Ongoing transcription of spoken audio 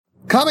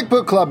Comic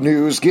Book Club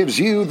News gives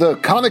you the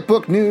comic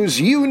book news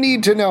you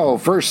need to know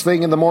first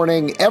thing in the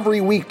morning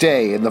every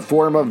weekday in the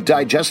form of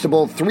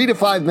digestible 3 to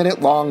 5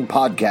 minute long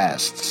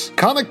podcasts.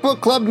 Comic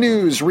Book Club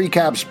News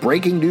recaps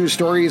breaking news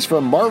stories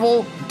from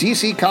Marvel,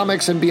 DC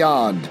Comics, and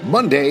beyond,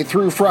 Monday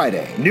through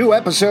Friday. New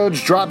episodes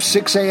drop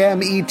 6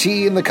 a.m. ET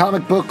in the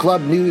Comic Book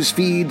Club News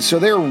feed, so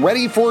they're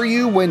ready for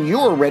you when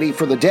you're ready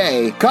for the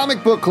day.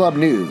 Comic Book Club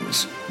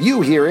News.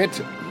 You hear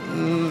it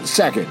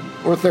second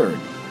or third,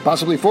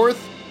 possibly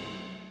fourth.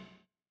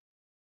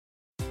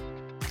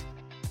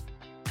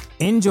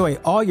 Enjoy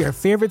all your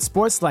favorite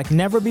sports like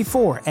never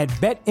before at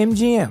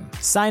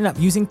BetMGM. Sign up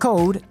using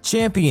code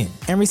CHAMPION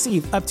and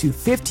receive up to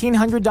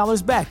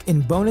 $1,500 back in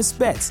bonus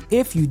bets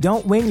if you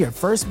don't win your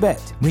first bet.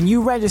 When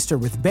you register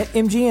with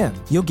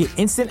BetMGM, you'll get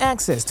instant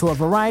access to a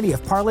variety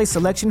of parlay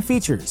selection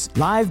features,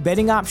 live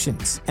betting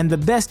options, and the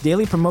best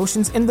daily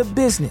promotions in the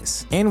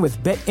business. And with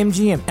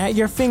BetMGM at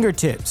your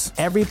fingertips,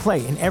 every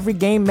play and every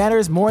game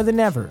matters more than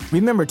ever.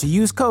 Remember to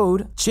use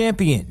code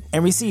CHAMPION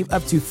and receive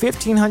up to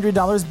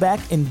 $1,500 back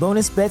in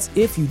bonus bets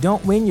if you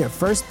don't win your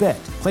first bet.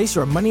 Place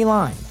your money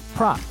line,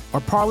 prop, or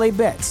parlay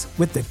bets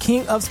with the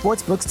king of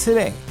sportsbooks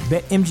today.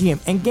 BetMGM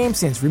and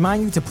GameSense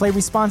remind you to play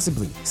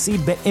responsibly. See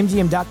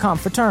BetMGM.com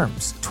for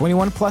terms.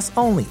 21 plus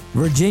only.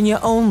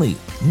 Virginia only.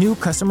 New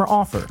customer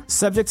offer.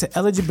 Subject to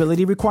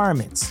eligibility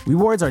requirements.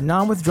 Rewards are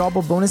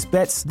non-withdrawable bonus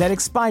bets that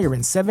expire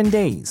in 7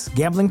 days.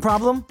 Gambling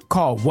problem?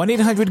 Call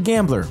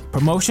 1-800-GAMBLER.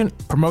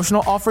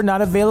 Promotional offer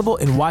not available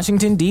in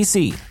Washington,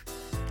 D.C.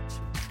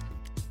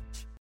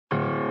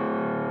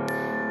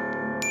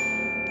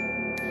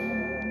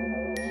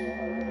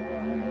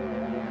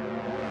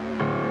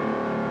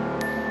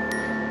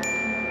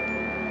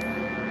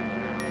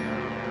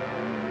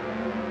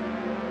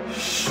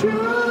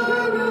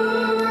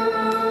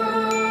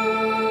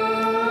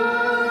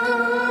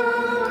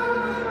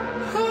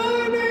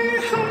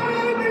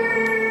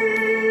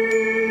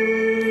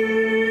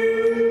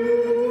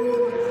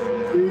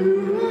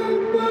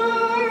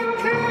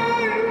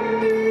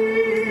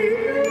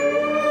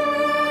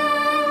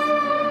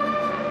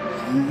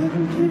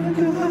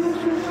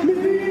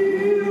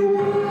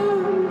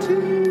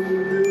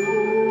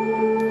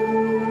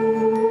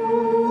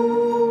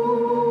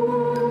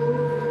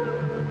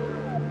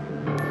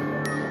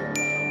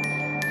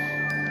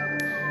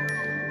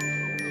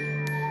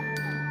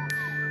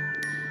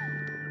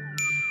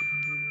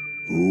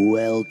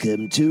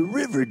 Welcome to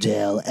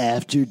Riverdale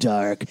After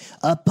Dark,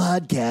 a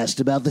podcast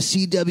about the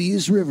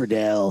CW's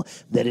Riverdale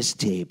that is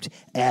taped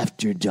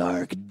after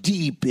dark,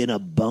 deep in a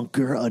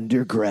bunker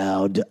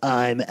underground.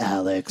 I'm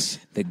Alex.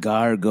 The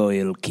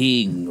Gargoyle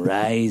King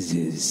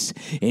rises,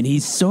 and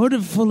he's sort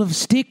of full of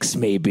sticks,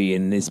 maybe,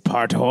 and is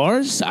part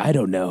horse? I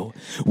don't know.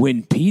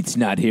 When Pete's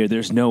not here,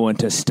 there's no one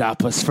to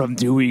stop us from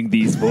doing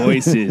these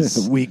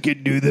voices. We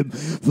can do them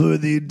for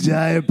the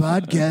entire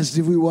podcast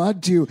if we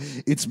want to.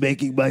 It's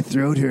making my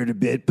throat hurt a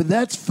bit, but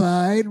that's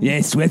fine.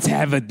 Yes, let's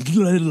have a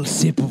little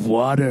sip of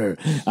water.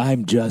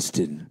 I'm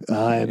Justin.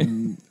 I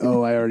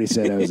already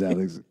said I was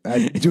Alex.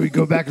 Do we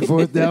go back and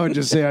forth now and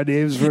just say our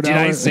names for an hour?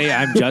 Did I say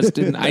I'm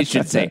Justin? I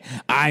should say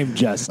I'm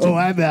Justin. Oh,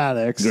 I'm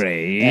Alex.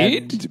 Great.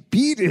 And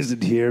Pete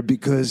isn't here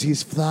because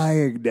he's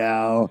flying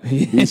now.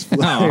 He's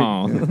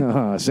flying.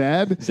 Oh,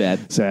 sad?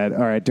 Sad. All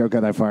right, don't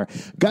go that far.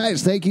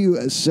 Guys, thank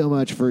you so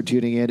much for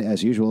tuning in,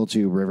 as usual,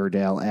 to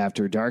Riverdale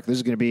After Dark. This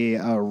is going to be a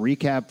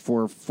recap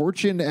for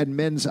Fortune and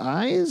Men's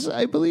Eyes,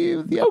 I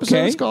believe the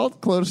episode is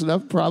called. Close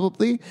enough,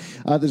 probably.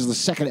 This is the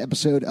second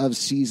episode of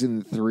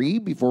Season 3.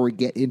 Before we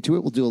get into it,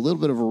 we'll do a little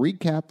bit of a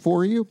recap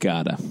for you.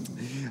 Gotta.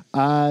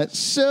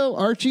 So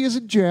Archie is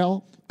in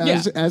jail,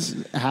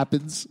 as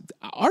happens.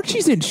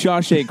 Archie's in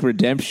Shawshank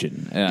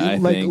Redemption, I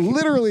think.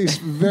 Literally,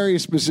 very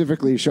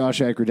specifically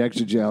Shawshank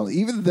Redemption jail,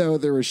 even though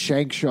there was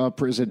Shankshaw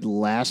prison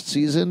last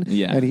season,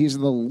 and he's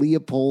in the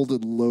Leopold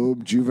and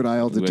Loeb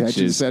Juvenile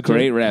Detention Center.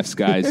 Great refs,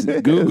 guys.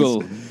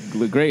 Google.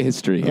 Great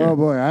history here. Oh,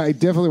 boy. I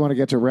definitely want to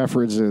get to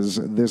references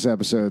this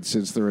episode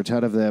since there are a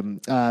ton of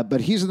them.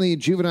 But he's in the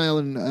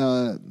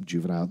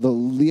the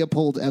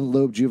Leopold and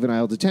Loeb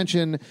Juvenile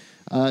Detention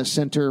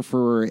Center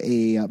for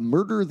a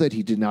murder that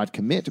he did not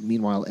commit.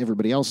 Meanwhile,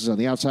 everybody else is on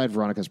the outside.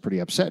 Veronica's pretty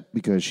upset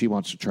because she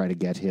wants to try to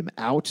get him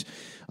out.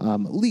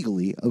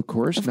 Legally, of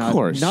course. Not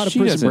a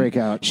prison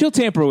breakout. She'll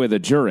tamper with a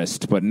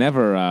jurist, but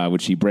never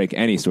would she break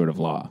any sort of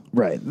law.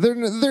 Right. They're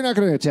not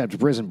going to attempt a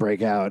prison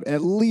breakout,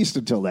 at least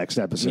until next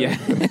episode. Yeah.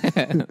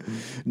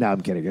 No,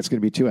 I'm kidding. It's going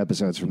to be 2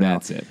 episodes from now.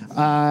 That's it.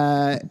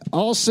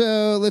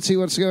 Also, let's see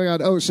what's going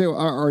on. Oh, so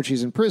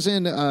Archie's in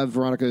prison.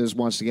 Veronica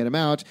wants to get him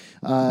out.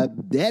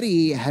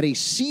 Betty had a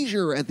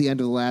seizure at the end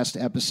of the last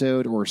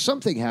episode, or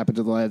something happened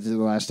to the end of the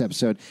last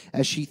episode,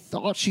 as she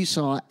thought she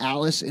saw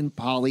Alice and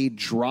Polly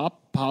drop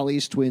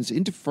Polly's twins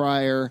into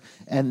fire,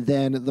 and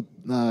then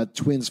the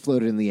twins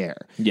floated in the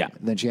air. Yeah.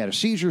 Then she had a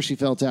seizure. She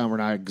fell down. We're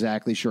not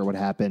exactly sure what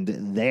happened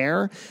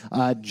there.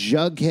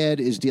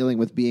 Jughead is dealing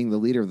with being the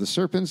leader of the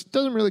Serpents.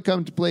 Doesn't really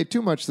come to play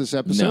too much this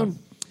episode.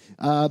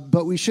 No.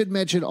 But we should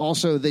mention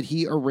also that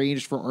he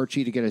arranged for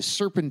Archie to get a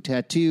serpent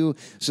tattoo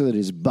so that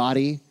his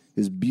body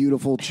His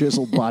beautiful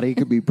chiseled body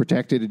could be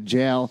protected in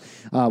jail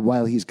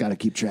while he's got to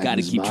keep track of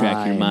his mind. Got to keep track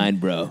of your mind,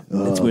 bro.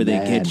 That's where they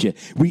man. get you.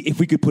 If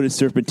we could put a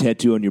serpent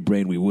tattoo on your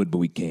brain, we would, but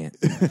we can't.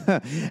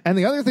 And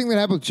the other thing that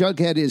happened with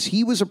Jughead is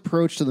he was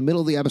approached in the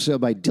middle of the episode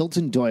by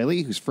Dilton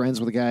Doily, who's friends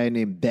with a guy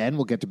named Ben.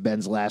 We'll get to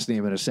Ben's last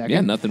name in a second.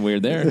 Yeah, nothing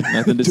weird there.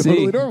 Nothing to see.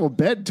 Totally normal.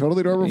 Ben,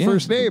 totally normal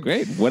first name.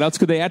 Great. What else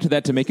could they add to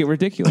that to make it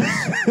ridiculous?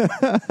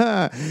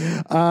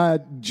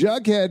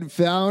 Jughead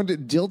found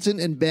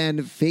Dilton and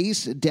Ben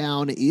face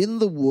down in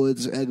the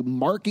woods,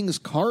 markings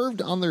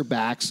carved on their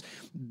backs.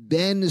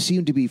 Ben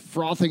seemed to be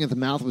frothing at the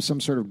mouth with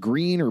some sort of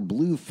green or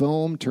blue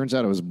foam. Turns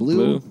out it was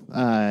blue.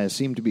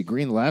 Seemed to be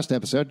green the last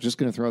episode. Just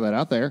going to throw that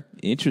out there.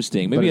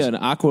 Interesting. Maybe an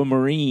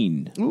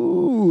aquamarine.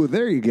 Ooh,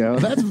 there you go.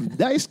 That's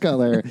nice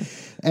color.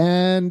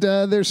 And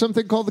there's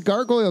something called the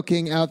Gargoyle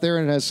King out there,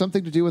 and it has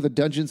something to do with a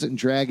Dungeons and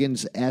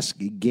Dragons-esque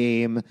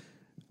game.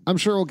 I'm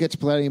sure we'll get to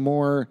plenty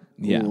more.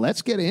 Yeah.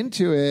 Let's get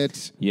into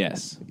it.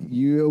 Yes.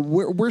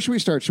 Where should we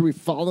start? Should we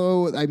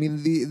follow? I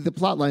mean, the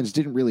plot lines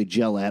didn't really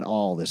gel at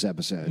all this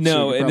episode. No,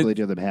 so we could probably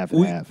do them half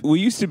and half. We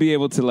used to be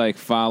able to like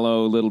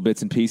follow little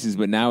bits and pieces,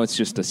 but now it's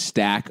just a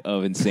stack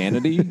of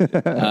insanity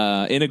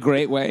in a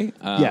great way.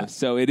 Yeah.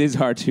 So it is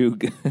hard to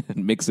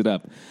mix it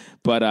up.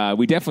 But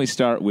we definitely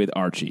start with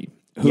Archie,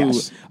 who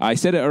Yes. I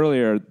said it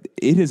earlier.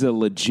 It is a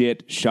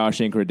legit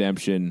Shawshank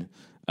Redemption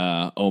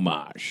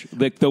homage.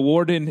 Like the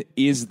warden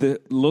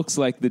looks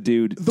like the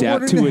dude The down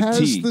warden to a has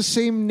T. the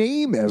same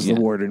name as the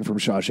warden from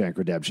Shawshank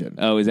Redemption.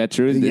 Oh, is that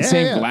true? The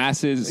same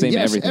glasses, same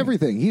yes,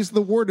 everything. He's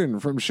the warden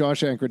from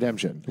Shawshank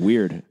Redemption.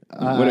 Weird.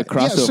 What a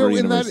crossover so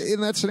universe.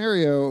 in that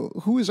scenario,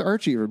 who is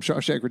Archie from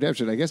Shawshank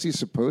Redemption? I guess he's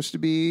supposed to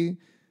be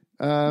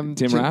Tim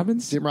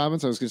Robbins? Tim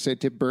Robbins. I was going to say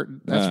Tim Burton.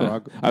 That's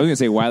wrong. I was going to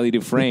say Wiley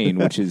Dufresne,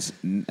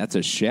 that's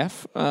a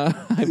chef,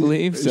 I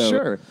believe. So,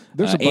 Sure.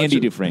 There's a bunch Andy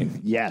of-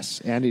 Dufresne.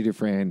 Yes, Andy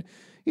Dufresne.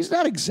 He's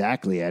not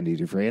exactly Andy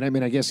Dufresne. I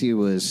mean, I guess he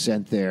was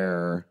sent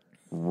there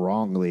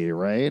wrongly,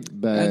 right?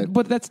 But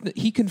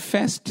He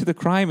confessed to the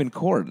crime in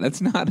court.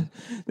 That's not.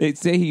 They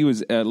say he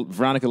was.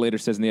 Veronica later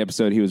says in the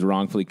episode he was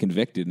wrongfully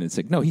convicted, and it's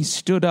like no, he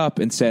stood up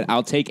and said,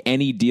 "I'll take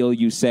any deal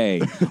you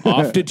say."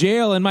 Off to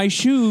jail in my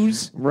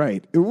shoes.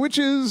 right, which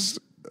is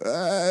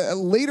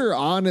later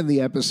on in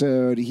the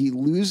episode, he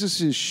loses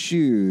his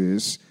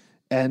shoes.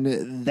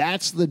 And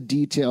that's the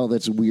detail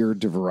that's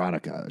weird to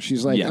Veronica.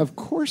 She's like, Yeah. of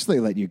course they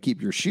let you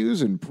keep your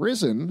shoes in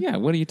prison. Yeah,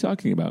 what are you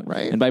talking about?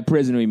 Right. And by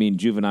prison, we mean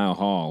juvenile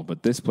hall,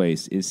 but this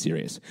place is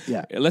serious.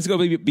 Yeah. Let's go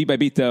beat by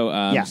beat, though.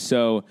 Yeah.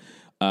 So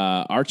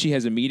Archie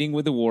has a meeting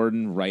with the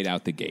warden right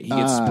out the gate. He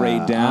gets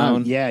sprayed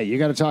down. Yeah, you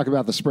got to talk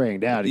about the spraying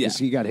down. Yeah.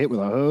 He got hit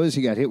with a hose.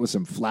 He got hit with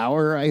some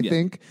flour, I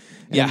think.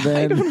 And Yeah, then,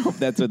 I don't know if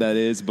that's what that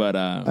is, but...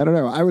 I don't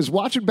know. I was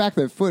watching back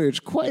that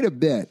footage quite a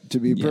bit, to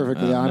be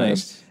perfectly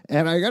honest. nice.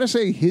 And I got to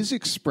say, his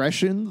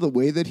expression, the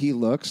way that he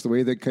looks, the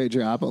way that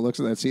KJ Apa looks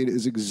at that scene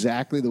is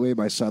exactly the way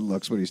my son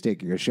looks when he's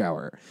taking a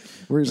shower.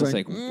 Where he's It's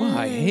like, wow,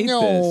 I hate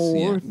no,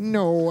 this. Yeah.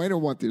 no, I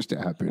don't want this to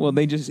happen. Well,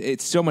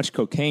 it's so much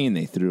cocaine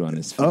they threw on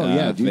his face. oh,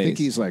 yeah. Do you think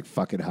he's like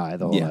fucking high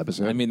the whole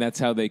episode? I mean, that's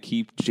how they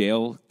keep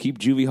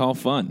juvie hall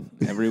fun.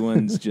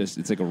 Everyone's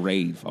it's like a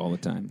rave all the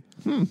time.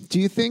 Do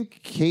you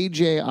think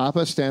KJ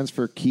Apa stands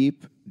for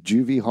keep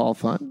juvie hall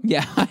fun?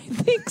 Yeah, I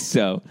think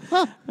so.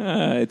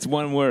 It's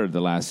one word.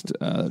 The last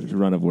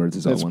run of words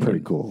is That's all one pretty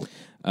word. cool.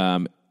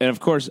 And of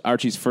course,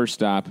 Archie's first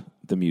stop,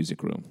 the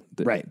music room.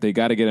 Right. They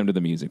got to get him to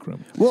the music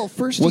room. Well,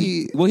 first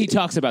he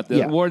talks about the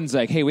Yeah. warden's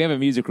like, hey, we have a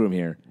music room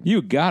here.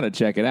 You got to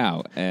check it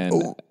out.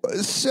 And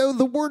So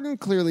the warden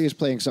clearly is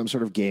playing some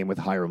sort of game with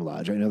Hiram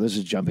Lodge. I know this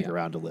is jumping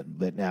around a little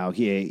bit now.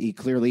 He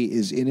clearly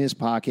is in his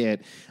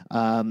pocket,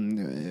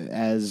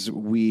 as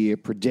we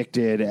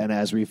predicted, and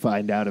as we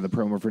find out in the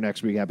promo for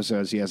next week's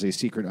episodes, he has a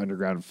secret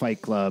underground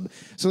fight club.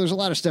 So there's a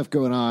lot of stuff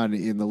going on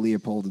in the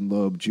Leopold and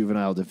Loeb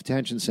Juvenile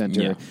Detention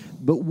Center. Yeah.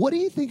 But what do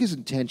you think his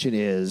intention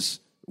is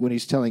when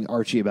he's telling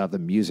Archie about the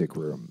music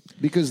room?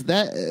 Because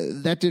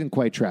that didn't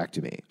quite track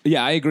to me.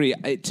 yeah, I agree.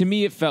 To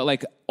me, it felt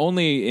like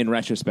only in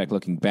retrospect,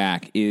 looking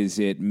back, is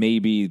it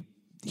maybe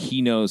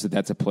he knows that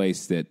that's a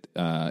place that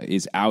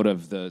is out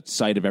of the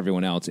sight of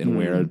everyone else and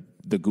where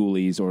the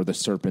Ghoulies or the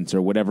Serpents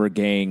or whatever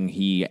gang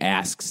he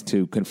asks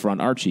to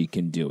confront Archie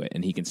can do it,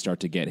 and he can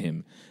start to get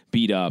him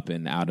beat up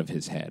and out of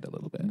his head a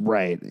little bit.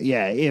 Right.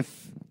 Yeah.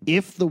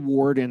 If the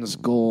warden's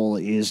goal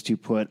is to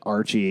put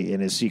Archie in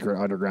his secret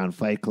underground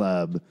fight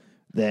club,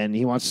 then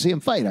he wants to see him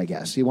fight, I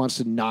guess. He wants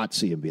to not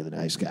see him be the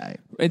nice guy.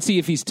 And see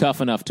if he's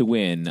tough enough to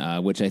win,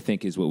 which I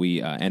think is what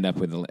we end up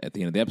with at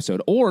the end of the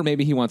episode. Or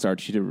maybe he wants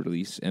Archie to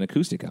release an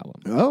acoustic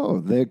album. Oh,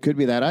 there could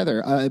be that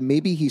either.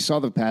 Maybe he saw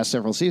the past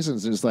several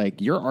seasons and is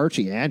like, you're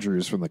Archie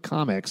Andrews from the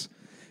comics.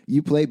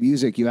 You play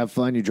music, you have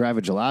fun, you drive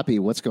a jalopy.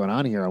 What's going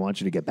on here? I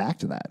want you to get back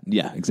to that.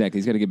 Yeah, exactly.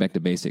 He's got to get back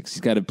to basics.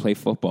 He's got to play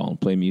football and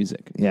play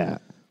music. Yeah.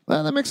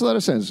 Well, that makes a lot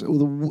of sense.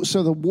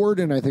 So the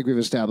warden, I think we've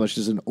established,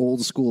 is an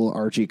old school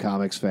Archie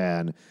comics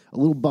fan, a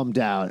little bummed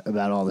out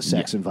about all the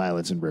sex and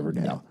violence in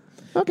Riverdale.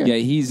 Okay. Yeah,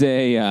 he's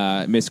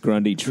a Miss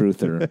Grundy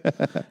truther.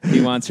 He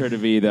wants her to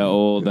be the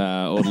old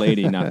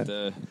lady, not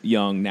the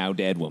young, now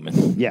dead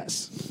woman.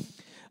 Yes.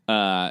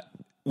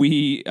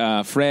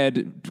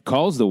 Fred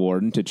calls the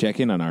warden to check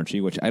in on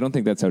Archie, which I don't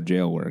think that's how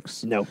jail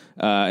works. No.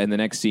 In the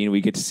next scene,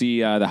 we get to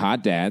see the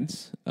hot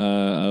dads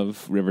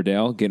of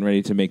Riverdale getting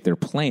ready to make their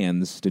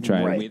plans to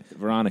try to meet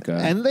Veronica.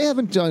 And they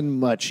haven't done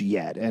much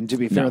yet. And to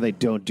be fair, they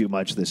don't do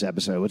much this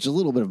episode, which is a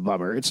little bit of a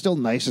bummer. It's still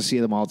nice to see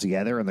them all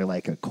together, and they're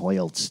like a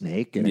coiled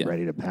snake getting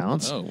ready to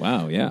pounce. Oh,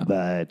 wow, yeah.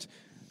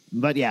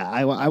 But yeah,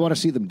 I want to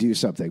see them do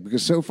something,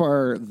 because so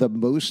far the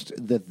most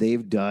that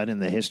they've done in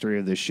the history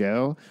of the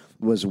show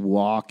was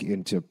walk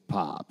into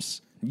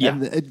Pops. Yeah.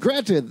 And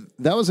granted,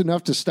 that was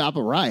enough to stop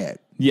a riot.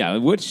 Yeah,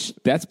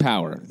 that's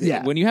power.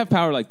 Yeah. When you have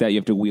power like that, you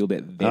have to wield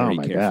it very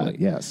carefully.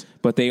 God, yes.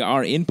 But they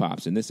are in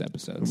Pops in this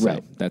episode, so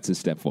that's a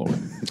step forward.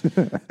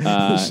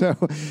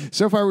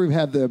 So far we've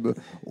had them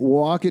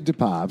walk into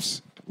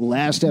Pops.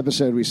 Last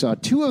episode we saw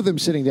two of them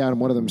sitting down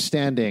and one of them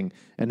standing,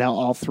 and now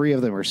all three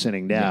of them are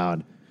sitting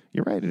down. Yeah.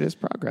 You're right, it is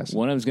progress.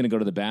 One of them's going to go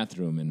to the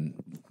bathroom and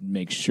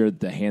make sure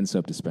the hand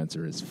soap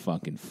dispenser is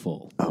fucking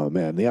full. Oh,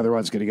 man. The other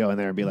one's going to go in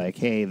there and be like,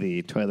 hey,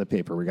 the toilet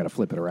paper, we got to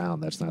flip it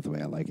around. That's not the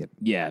way I like it.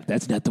 Yeah,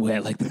 that's not the way I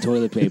like the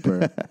toilet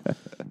paper.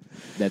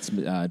 That's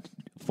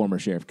former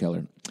Sheriff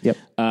Keller.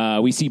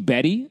 Yep. We see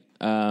Betty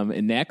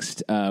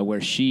next,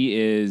 where she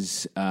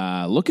is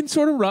looking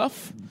sort of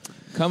rough.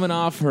 Coming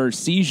off her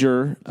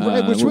seizure,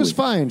 right, which was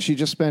fine. She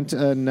just spent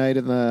a night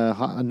in the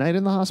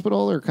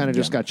hospital, or kind of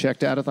just got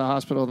checked out at the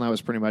hospital, and that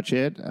was pretty much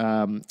it.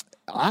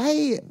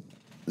 I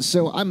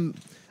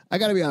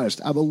got to be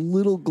honest. I'm a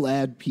little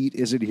glad Pete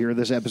isn't here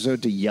this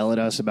episode to yell at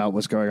us about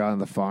what's going on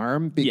the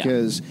farm,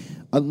 because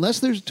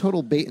unless there's a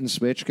total bait and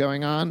switch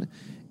going on,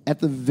 at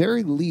the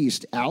very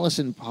least, Alice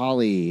and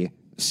Polly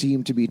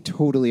seem to be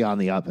totally on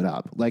the up and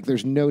up. Like,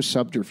 there's no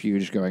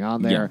subterfuge going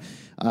on there.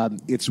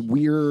 It's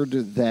weird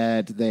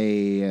that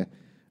they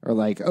are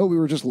like, oh, we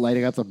were just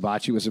lighting up the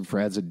bocce with some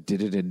friends and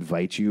didn't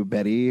invite you,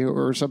 Betty,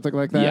 or something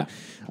like that.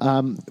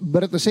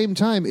 But at the same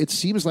time, it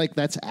seems like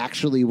that's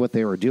actually what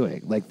they were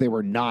doing. Like, they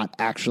were not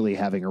actually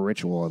having a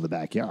ritual in the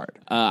backyard.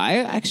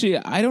 I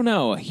don't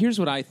know. Here's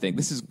what I think.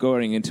 This is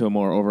going into a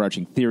more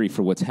overarching theory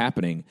for what's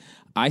happening.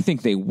 I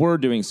think they were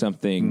doing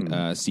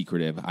something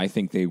secretive. I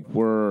think they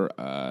were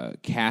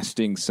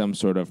casting some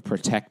sort of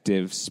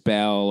protective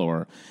spell,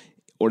 or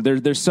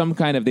there's some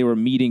kind of, they were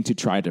meeting to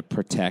try to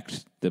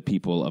protect the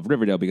people of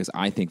Riverdale, because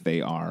I think they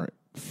are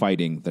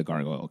fighting the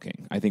Gargoyle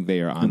King. I think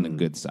they are on the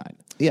good side.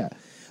 Yeah.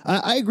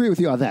 I agree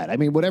with you on that. I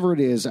mean, whatever it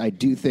is, I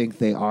do think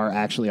they are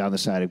actually on the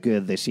side of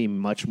good. They seem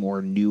much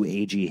more new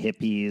agey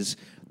hippies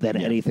than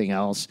anything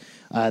else.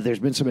 There's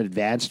been some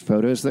advanced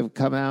photos that have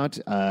come out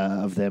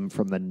of them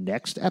from the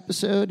next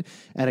episode,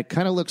 and it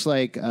kind of looks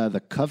like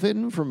the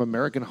Coven from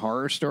American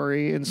Horror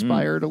Story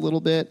inspired a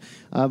little bit,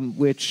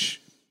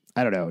 which,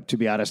 I don't know. To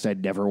be honest,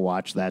 I'd never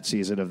watched that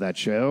season of that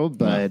show,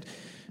 but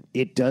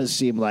it does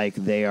seem like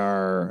they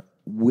are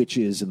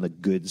witches in the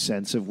good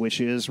sense of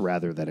witches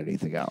rather than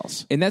anything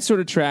else. And that sort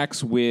of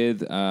tracks with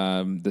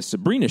the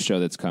Sabrina show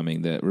that's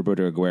coming that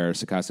Roberto Aguirre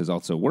Sacasa is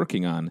also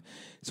working on.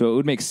 So it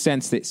would make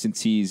sense that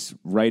since he's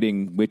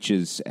writing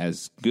witches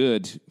as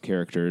good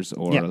characters,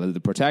 or the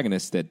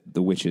protagonists, that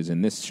the witches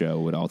in this show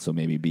would also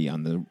maybe be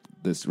on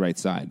this right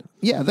side.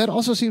 Yeah, that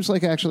also seems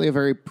like actually a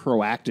very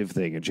proactive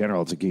thing in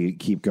general to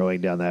keep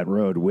going down that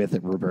road with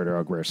Roberto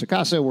Aguirre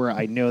Sacasa, where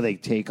I know they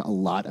take a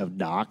lot of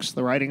knocks,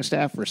 the writing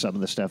staff, for some of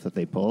the stuff that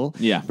they pull,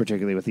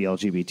 particularly with the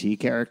LGBT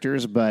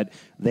characters, but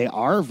they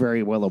are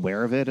very well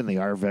aware of it, and they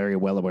are very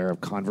well aware of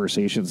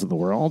conversations in the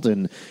world,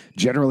 and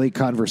generally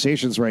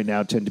conversations right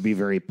now tend to be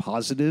very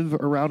positive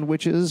around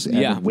witches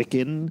and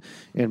Wiccan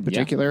in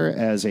particular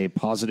as a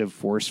positive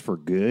force for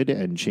good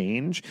and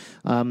change.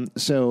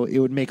 So it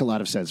would make a lot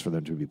of sense for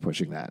them to be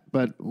pushing that.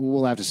 But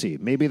we'll have to see.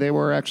 Maybe they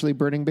were actually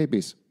burning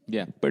babies.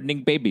 Yeah,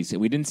 burning babies.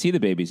 We didn't see the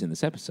babies in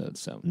this episode,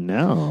 so.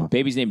 No.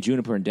 Babies named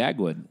Juniper and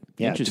Dagwood.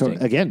 Yeah,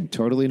 interesting. Again,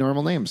 totally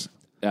normal names.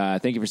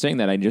 Thank you for saying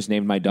that. I just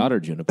named my daughter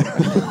Juniper.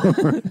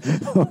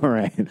 All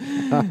right.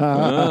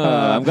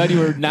 I'm glad you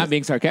were not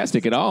being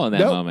sarcastic at all in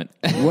that moment.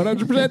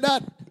 100%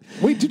 not.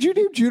 Wait, did you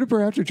name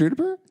Juniper after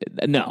Juniper?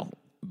 No,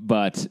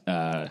 but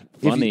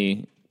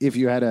funny. If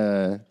you had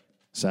a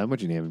son,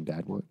 would you name him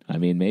Dagwood? I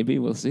mean, maybe.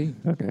 We'll see.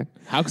 Okay.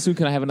 How soon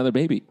can I have another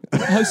baby?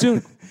 How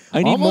soon?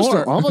 I need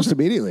more. Almost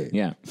immediately.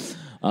 Yeah.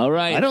 All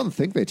right. I don't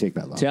think they take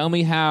that long. Tell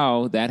me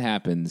how that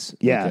happens.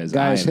 Yeah,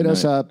 guys, hit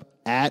us up.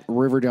 At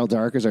Riverdale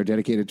Dark is our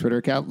dedicated Twitter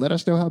account. Let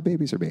us know how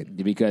babies are made.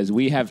 Because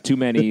we have too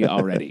many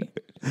already.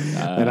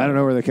 And I don't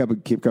know where they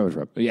keep coming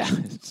from. Yeah,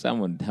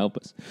 someone help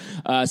us.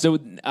 So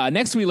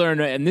next we learn,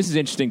 and this is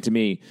interesting to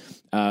me,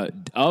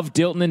 of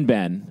Dilton and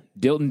Ben,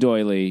 Dilton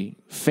Doily,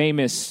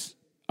 famous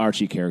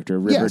Archie character,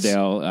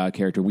 Riverdale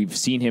character. We've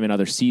seen him in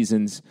other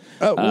seasons.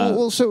 So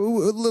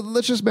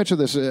let's just mention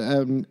this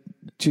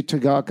to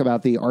talk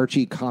about the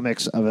Archie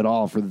comics of it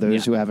all for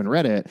those who haven't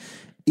read it.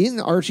 in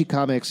Archie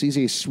comics, he's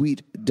a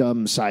sweet,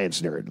 dumb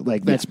science nerd.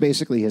 Like, that's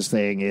basically his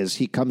thing, is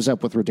he comes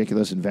up with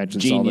ridiculous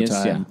inventions Genius,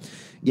 all the time.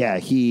 Yeah,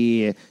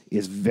 he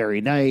is very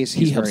nice.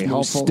 He's very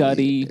helpful.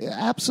 Study.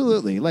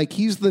 Absolutely. Like,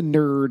 he's the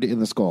nerd in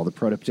the skull, the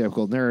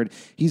prototypical nerd.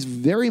 He's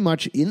very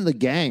much in the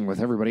gang with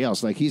everybody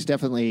else. Like, he's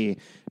definitely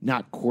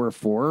not core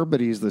 4,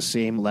 but he's the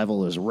same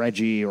level as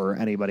Reggie or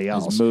anybody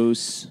else. As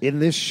Moose. In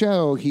this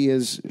show, he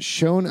is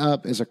shown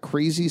up as a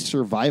crazy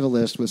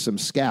survivalist with some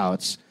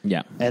scouts.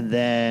 Yeah. And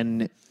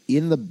then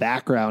in the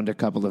background a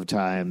couple of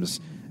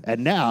times.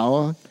 And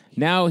now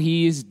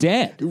he's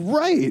dead.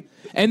 Right.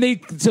 And they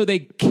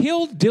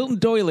killed Dilton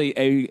Doily,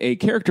 a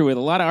character with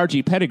a lot of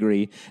RG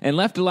pedigree, and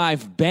left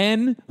alive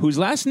Ben, whose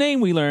last name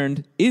we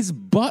learned is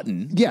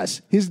Button.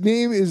 Yes, his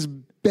name is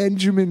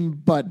Benjamin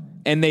Button.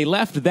 And they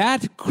left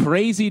that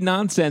crazy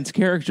nonsense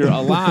character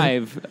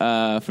alive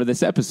for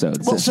this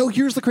episode. Well, so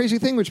here's the crazy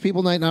thing, which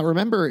people might not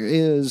remember,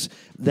 is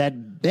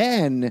that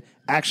Ben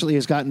actually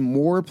has gotten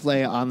more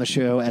play on the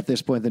show at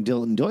this point than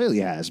Dilton Doily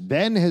has.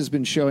 Ben has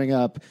been showing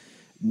up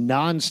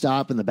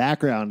nonstop in the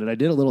background, and I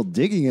did a little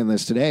digging in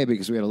this today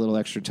because we had a little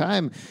extra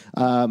time.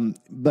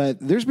 But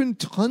there's been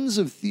tons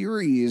of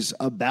theories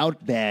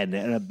about Ben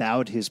and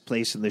about his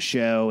place in the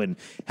show and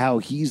how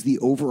he's the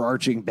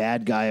overarching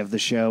bad guy of the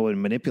show and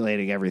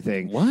manipulating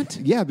everything. What?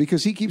 Yeah,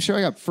 because he keeps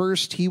showing up.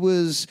 First, he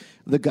was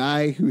the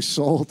guy who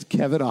sold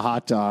Kevin a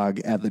hot dog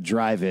at the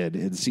drive-in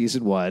in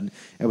season 1.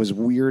 It was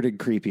weird and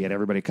creepy, and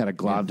everybody kind of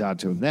glommed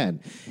onto him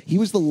then. He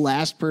was the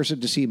last person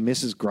to see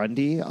Mrs.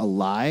 Grundy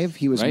alive.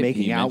 He was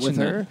making out with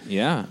her.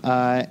 Yeah.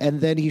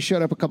 And then he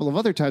showed up a couple of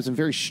other times in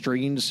very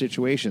strange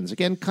situations.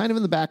 Again, kind of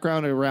in the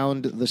background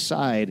around the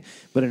side,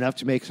 but enough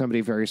to make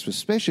somebody very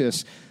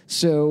suspicious.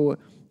 So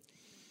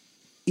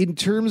in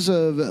terms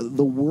of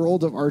the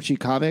world of Archie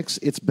comics,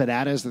 it's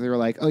bananas that they were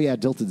like, oh yeah,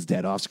 Dilton's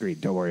dead off screen.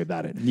 Don't worry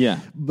about it. Yeah.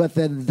 But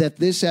then that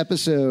this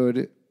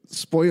episode,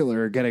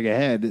 spoiler, getting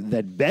ahead,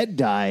 that Ben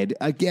died,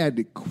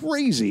 again,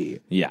 crazy.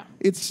 Yeah.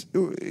 It's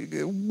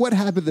what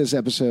happened this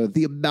episode,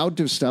 the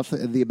amount of stuff,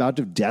 the amount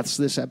of deaths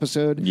this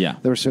episode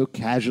that were so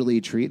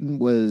casually treated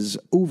was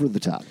over the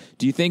top.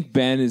 Do you think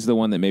Ben is the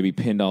one that maybe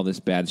pinned all this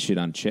bad shit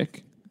on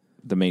Chick,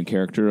 the main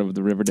character of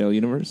the Riverdale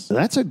universe?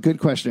 That's a good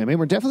question. I mean,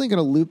 we're definitely going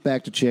to loop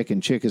back to Chick,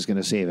 and Chick is going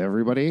to save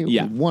everybody.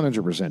 Yeah.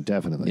 100%,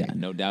 definitely. Yeah,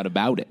 no doubt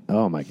about it.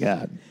 Oh, my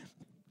God.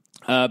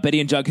 Betty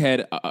and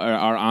Jughead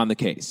are on the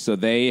case. So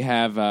they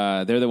have,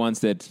 they're the ones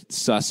that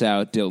suss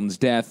out Dilton's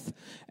death,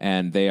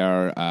 and they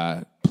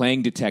are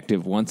playing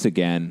detective once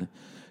again.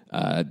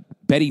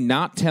 Betty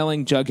not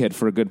telling Jughead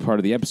for a good part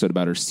of the episode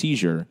about her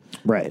seizure.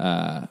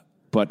 Right.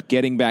 But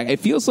getting back, it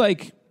feels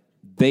like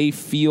they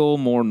feel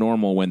more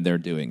normal when they're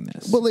doing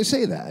this. Well, they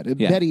say that.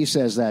 Yeah. Betty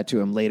says that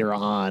to him later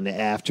on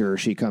after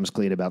she comes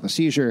clean about the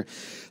seizure.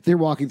 They're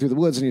walking through the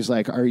woods, and he's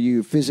like, are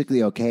you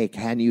physically okay?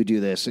 Can you do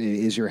this?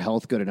 Is your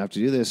health good enough to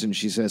do this? And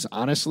she says,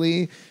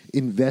 honestly,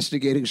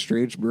 investigating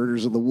strange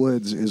murders in the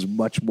woods is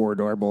much more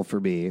normal for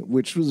me,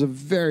 which was a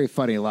very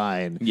funny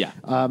line. Yeah.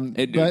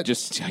 But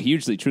just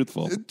hugely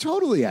truthful.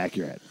 Totally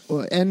accurate.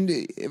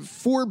 And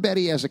for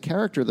Betty as a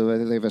character, the way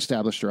that they've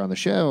established her on the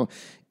show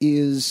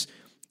is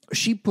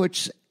she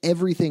puts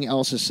everything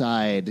else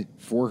aside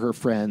for her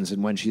friends,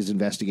 and when she's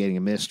investigating a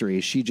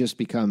mystery, she just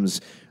becomes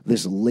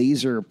this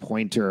laser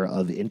pointer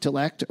of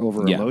intellect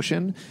over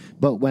emotion.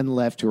 But when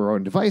left to her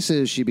own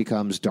devices, she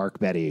becomes Dark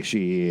Betty.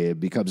 She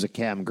becomes a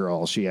cam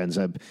girl. She ends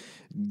up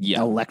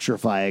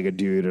electrifying a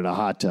dude in a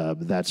hot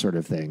tub, that sort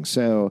of thing.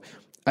 So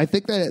I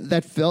think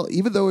that felt,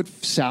 even though it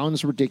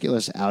sounds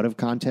ridiculous out of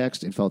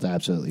context, it felt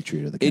absolutely true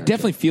to the character. It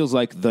definitely feels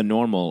like the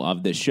normal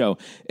of this show.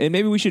 And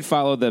maybe we should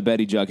follow the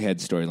Betty Jughead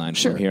storyline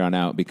from here on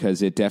out,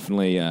 because it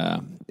definitely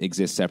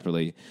exists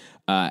separately.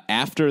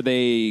 After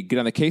they get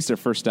on the case, their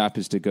first stop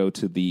is to go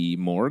to the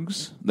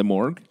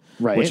morgue.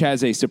 Right. Which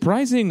has a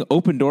surprising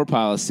open door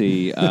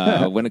policy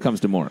when it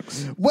comes to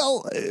morgues.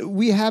 Well,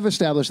 we have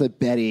established that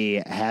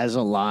Betty has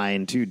a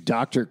line to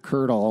Dr.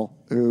 Curdle,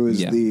 who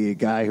is the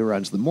guy who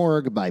runs the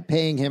morgue, by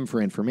paying him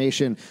for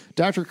information.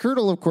 Dr.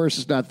 Curdle, of course,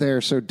 is not there,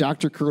 so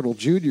Dr. Curdle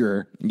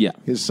Jr.,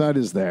 his son,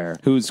 is there.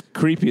 Who's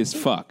creepy as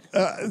fuck,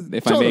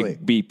 if totally. I may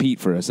be Pete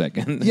for a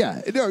second.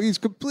 Yeah, no, he's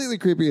completely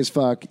creepy as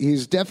fuck.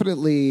 He's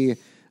definitely...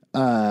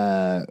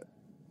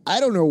 I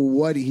don't know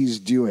what he's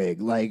doing.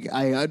 Like,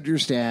 I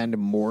understand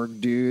morgue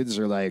dudes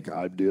are like,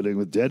 I'm dealing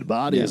with dead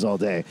bodies all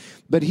day.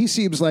 But he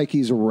seems like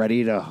he's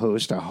ready to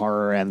host a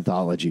horror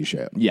anthology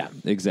show. Yeah,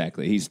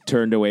 exactly. He's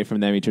turned away from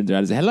them. He turns around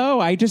and says, hello,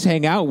 I just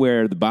hang out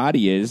where the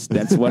body is.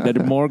 That's what a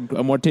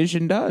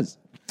mortician does.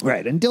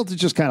 Right, and Dilton's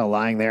just kind of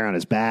lying there on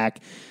his back.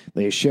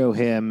 They show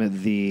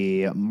him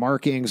the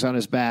markings on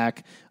his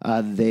back.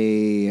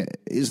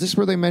 Is this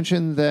where they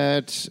mention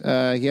that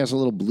he has a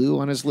little blue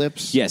on his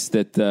lips? Yes,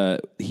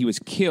 that he was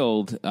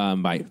killed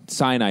by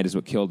cyanide is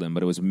what killed him,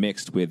 but it was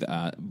mixed with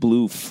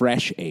blue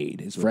fresh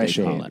aid is what they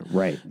call it.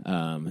 Right.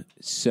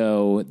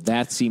 So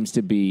that seems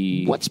to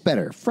be... What's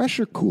better, fresh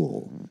or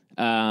cool?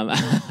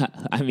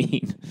 I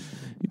mean,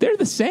 they're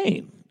the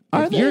same.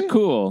 If Are you're they?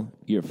 cool,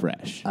 you're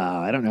fresh.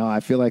 I don't know. I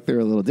feel like they're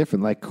a little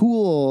different. Like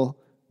cool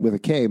with a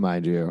K,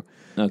 mind you.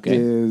 Okay.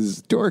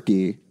 is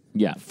dorky.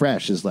 Yeah.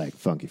 Fresh is like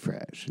funky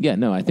fresh. Yeah,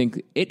 no, I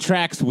think it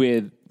tracks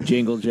with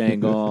Jingle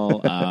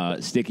Jangle,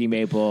 Sticky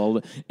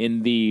Maple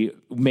in the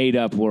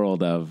made-up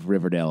world of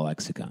Riverdale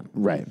lexicon.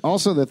 Right.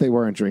 Also that they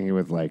weren't drinking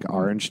with like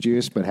orange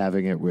juice, but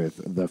having it with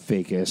the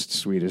fakest,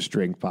 sweetest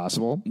drink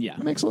possible. Yeah.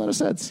 Makes a lot of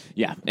sense.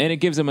 Yeah, and it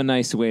gives them a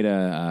nice way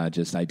to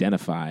just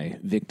identify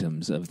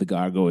victims of the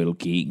Gargoyle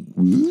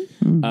King.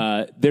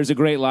 There's a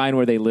great line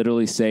where they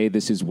literally say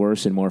this is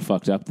worse and more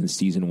fucked up than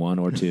season 1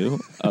 or 2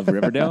 of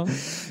Riverdale.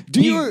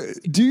 Do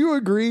you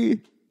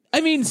agree? I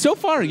mean, so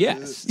far,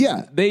 yes.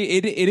 Yeah.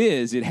 It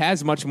is. It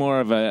has much more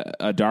of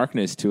a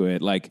darkness to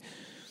it.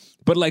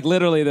 But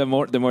literally the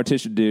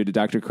mortician dude,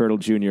 Dr. Curdle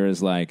Jr.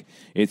 is like,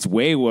 it's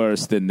way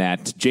worse than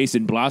that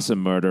Jason Blossom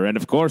murder and,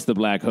 of course, the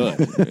Black Hood.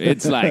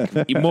 It's like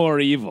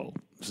more evil.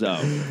 So,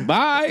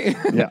 bye.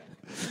 Yeah.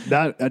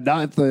 Not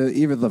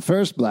even the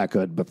first Black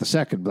Hood, but the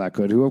second Black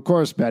Hood, who, of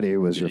course, Betty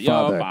was your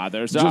father. Your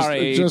father.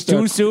 Sorry. Just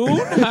Too soon?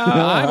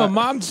 I'm a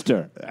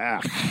monster.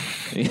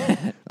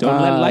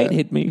 Don't let light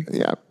hit me.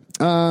 Yeah.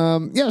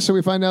 So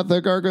we find out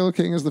the Gargoyle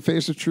King is the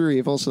face of true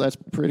evil, so that's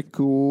pretty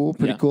cool.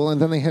 And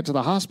then they head to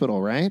the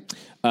hospital, right?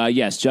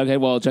 Yes, Jughead.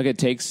 Well, Jughead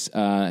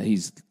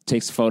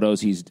takes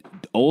photos. He's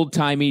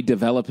old-timey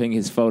developing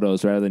his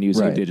photos rather than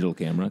using a digital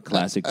camera.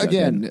 Classic Jughead.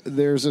 Again,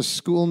 there's a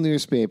school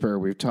newspaper.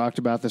 We've talked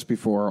about this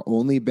before.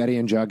 Only Betty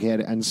and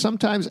Jughead, and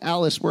sometimes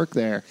Alice work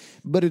there,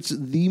 but it's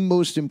the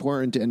most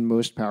important and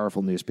most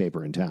powerful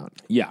newspaper in town.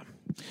 Yeah.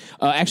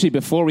 Actually,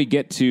 before we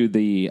get to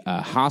the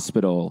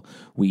hospital,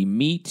 we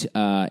meet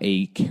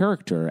a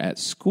character at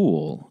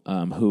school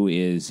who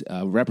is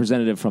a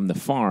representative from the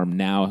farm,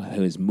 now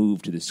has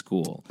moved to the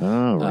school.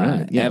 Oh,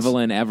 right. Yes.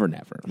 Evelyn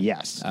Evernever.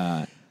 Yes.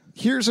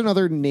 Here's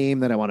another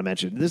name that I want to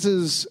mention. This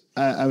is,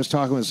 I was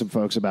talking with some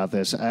folks about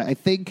this. I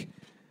think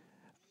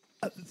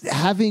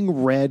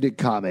having read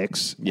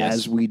comics,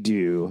 as we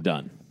do,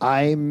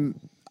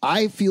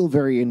 I feel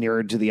very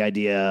inured to the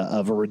idea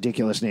of a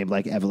ridiculous name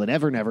like Evelyn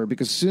Evernever,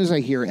 because as soon as I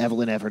hear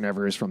Evelyn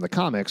Evernever is from the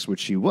comics, which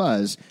she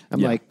was, I'm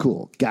like,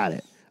 cool, got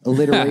it.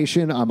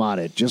 Alliteration, I'm on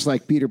it. Just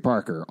like Peter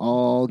Parker,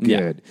 all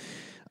good.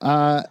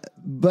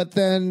 But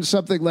then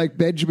something like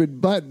Benjamin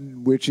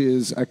Button, which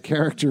is a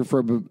character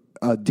from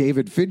a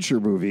David Fincher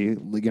movie, /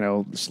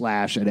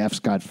 an F.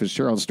 Scott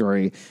Fitzgerald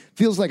story,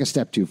 feels like a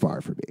step too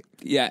far for me.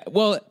 Yeah,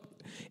 well,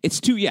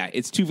 it's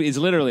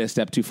literally a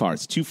step too far.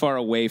 It's too far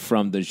away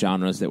from the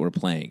genres that we're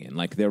playing in.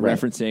 Like, they're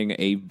referencing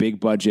a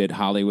big budget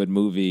Hollywood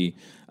movie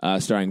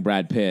starring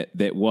Brad Pitt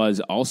that was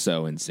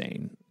also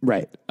insane.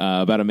 Right.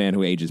 About a man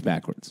who ages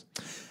backwards.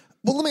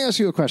 Well, let me ask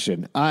you a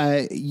question.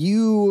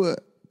 You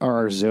are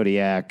our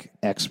Zodiac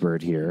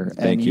expert here.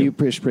 Thank you. You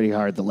pushed pretty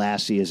hard. The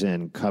last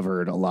season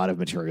covered a lot of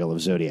material of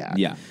Zodiac.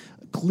 Yeah.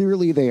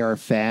 Clearly, they are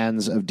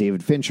fans of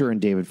David Fincher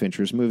and David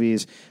Fincher's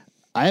movies.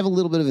 I have a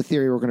little bit of a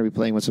theory we're going to be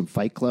playing with some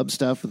Fight Club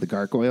stuff with the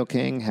Gargoyle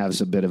King.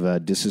 Has a bit of a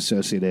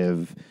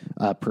disassociative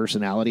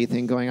personality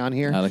thing going on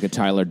here. Like a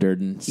Tyler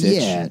Durden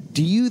sitch. Yeah.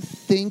 Do you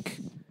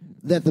think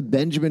that the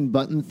Benjamin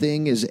Button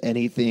thing is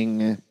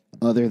anything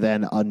other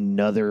than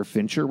another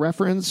Fincher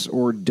reference,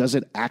 or does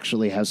it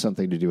actually have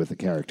something to do with the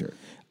character?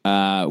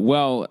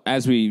 Well,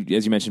 as you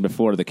mentioned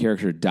before, the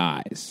character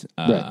dies.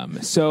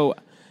 So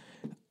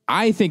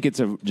I think it's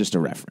just a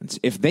reference.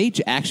 If they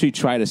actually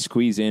try to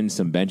squeeze in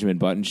some Benjamin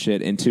Button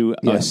shit into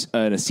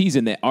a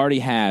season that already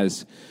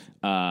has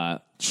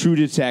True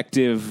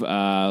Detective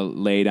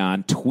laid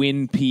on,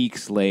 Twin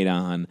Peaks laid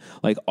on,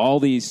 like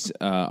all these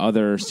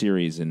other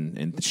series and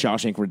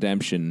Shawshank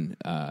Redemption,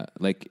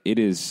 like it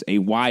is a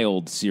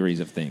wild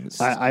series of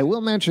things. I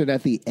will mention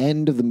at the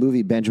end of the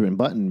movie Benjamin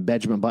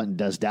Button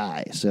does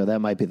die, so that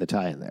might be the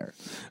tie in there.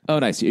 Oh,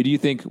 nice. Do you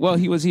think? Well,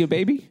 was he a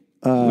baby?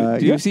 Do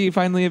you see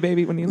finally a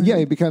baby when he leaves?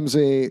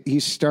 Yeah, he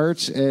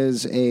starts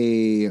as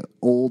a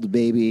old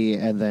baby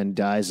and then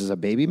dies as a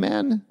baby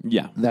man.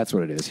 Yeah. That's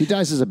what it is. He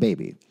dies as a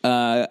baby.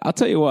 I'll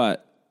tell you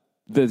what,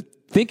 the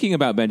thinking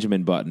about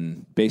Benjamin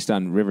Button based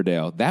on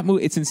Riverdale, that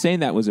movie, it's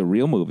insane that was a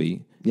real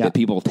movie that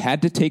people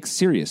had to take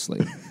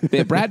seriously.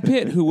 That Brad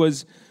Pitt, who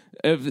was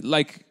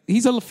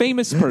he's a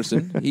famous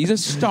person, he's a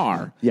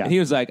star. Yeah. And he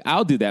was like,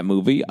 I'll do that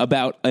movie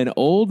about an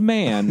old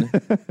man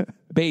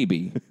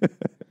baby.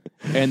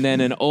 And then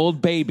an old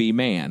baby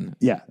man.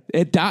 Yeah.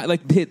 It died.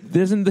 Like,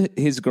 doesn't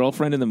his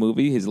girlfriend in the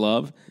movie, his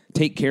love,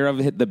 take care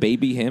of the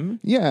baby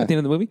him? Yeah. At the end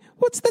of the movie?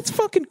 That's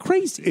fucking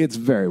crazy. It's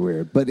very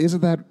weird. But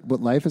isn't that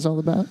what life is all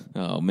about?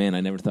 Oh, man,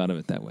 I never thought of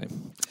it that way.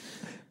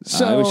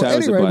 So I wish I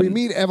was a anyway, we Button.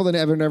 meet Evelyn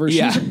Evernever.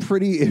 She's a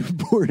pretty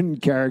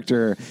important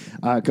character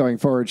going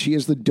forward. She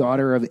is the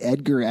daughter of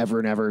Edgar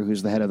Evernever,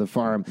 who's the head of the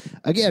farm.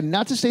 Again,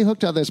 not to stay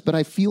hooked on this, but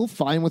I feel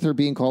fine with her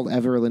being called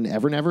Evelyn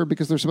Evernever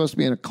because they're supposed to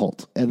be in a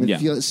cult. And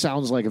it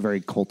sounds like a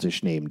very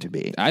cultish name to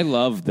me. I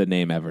love the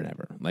name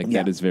Evernever.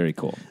 That is very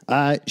cool.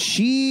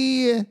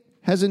 She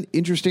has an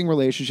interesting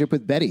relationship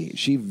with Betty.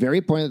 She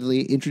very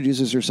pointedly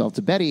introduces herself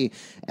to Betty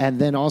and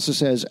then also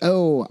says,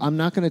 "Oh, I'm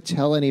not going to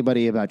tell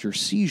anybody about your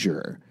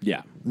seizure."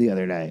 Yeah. The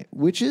other night,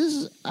 which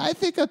is, I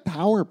think, a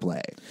power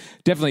play.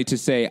 Definitely to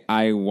say,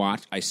 I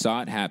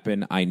saw it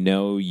happen. I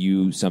know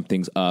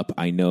something's up.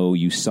 I know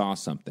you saw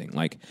something.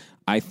 Like,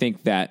 I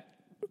think that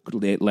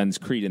it lends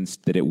credence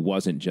that it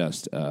wasn't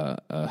just a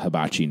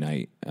hibachi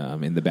night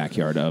in the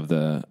backyard of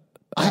the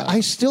I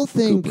still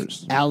think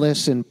Coopers.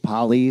 Alice and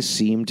Polly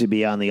seem to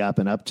be on the up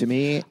and up to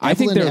me. I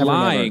think Evelyn they're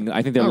lying. Never.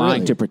 I think they're Oh, lying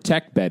really? to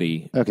protect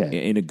Betty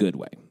in a good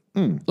way.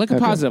 Like a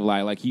positive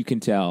lie, like you can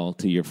tell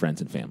to your friends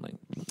and family.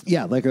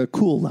 Yeah, like a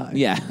cool lie.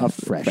 Yeah. A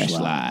fresh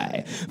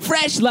lie.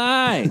 Fresh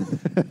lie.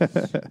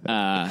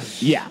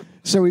 Yeah.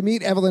 So we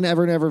meet Evelyn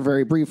Never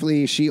very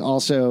briefly. She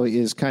also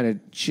is kind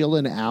of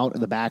chilling out in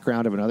the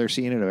background of another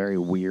scene in a very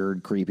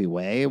weird, creepy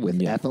way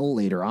with Ethel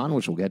later on,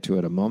 which we'll get to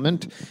in a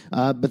moment.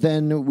 But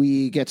then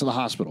we get to the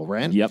hospital,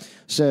 right? Yep.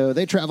 So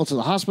they travel to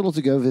the hospital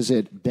to go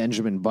visit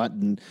Benjamin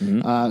Button,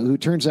 who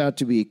turns out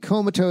to be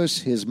comatose.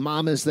 His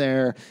mom is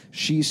there.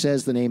 She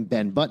says the name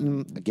Ben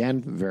Button.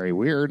 Again, very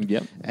weird.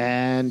 Yep.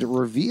 And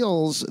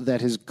reveals that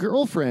his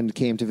girlfriend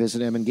came to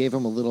visit him and gave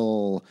him a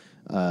little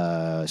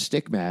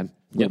stick man.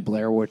 Yep.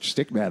 Blair Witch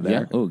stick man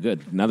there. Yeah. Oh,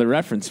 good. Another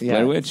reference.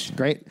 Blair Witch.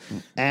 Great.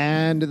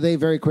 And they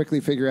very quickly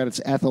figure out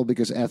it's Ethel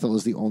because Ethel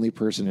is the only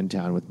person in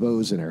town with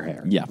bows in her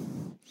hair. Yeah.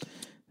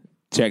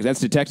 Check. That's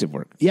detective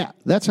work. Yeah,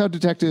 that's how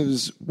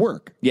detectives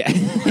work. Yeah.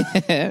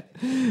 Yeah.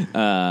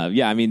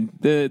 I mean,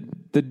 the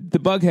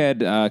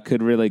Bughead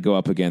could really go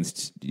up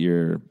against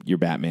your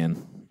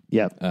Batman.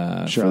 Yep. For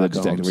the Sherlock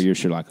detective Holmes. or your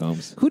Sherlock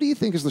Holmes. Who do you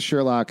think is the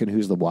Sherlock and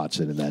who's the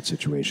Watson in that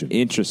situation?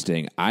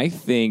 Interesting. I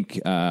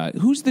think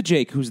who's the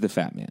Jake? Who's the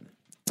Fat Man?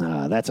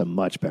 That's a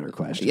much better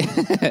question.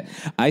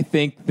 I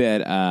think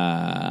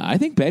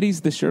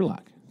Betty's the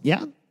Sherlock.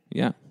 Yeah?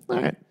 Yeah.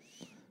 All right.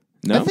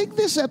 No? I think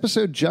this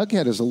episode,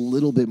 Jughead is a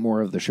little bit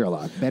more of the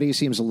Sherlock. Betty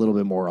seems a little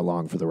bit more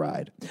along for the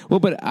ride. Well,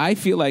 but I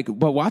feel like,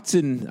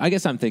 Watson, I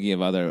guess I'm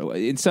thinking of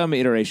in some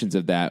iterations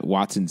of that,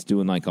 Watson's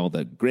doing like all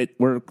the grit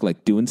work,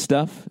 like doing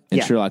stuff, and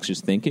Yeah. Sherlock's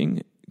just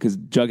thinking. Because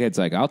Jughead's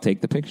like, I'll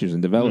take the pictures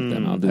and develop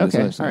them. I'll do this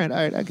Okay. other stuff. All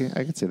right. I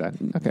can see that.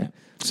 Okay.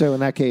 So in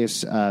that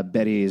case,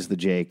 Betty is the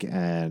Jake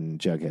and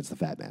Jughead's the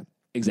Fat Man.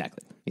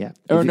 Exactly. Yeah.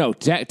 Or no,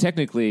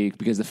 technically,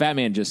 because the Fat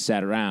Man just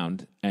sat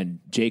around and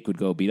Jake would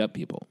go beat up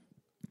people.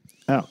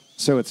 Oh,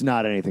 so it's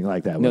not anything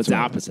like that. No, it's the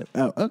whatsoever. opposite.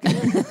 Oh,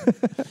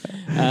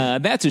 okay.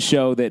 That's a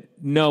show that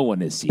no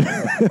one has seen.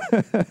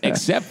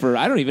 Except for,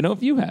 I don't even know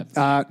if you have.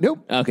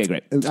 Nope. Okay,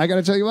 great. I got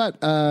to tell you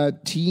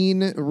what,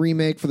 teen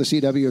remake for the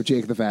CW of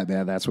Jake the Fat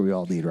Man. That's what we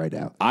all need right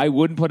now. I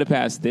wouldn't put it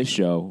past this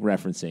show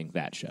referencing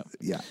that show.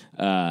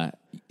 Yeah.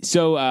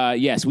 So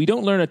yes, we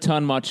don't learn a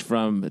ton more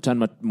from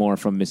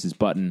Mrs.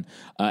 Button,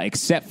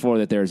 except for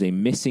that there's a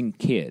missing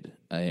kid.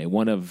 At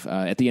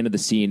the end of the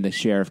scene, the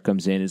sheriff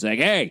comes in and is like,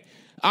 "Hey,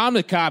 I'm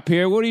the cop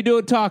here. What are you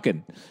doing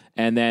talking?"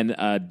 And then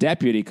a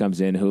deputy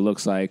comes in who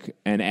looks like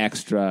an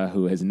extra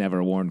who has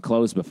never worn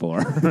clothes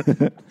before.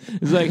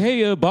 He's like,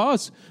 "Hey,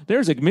 boss,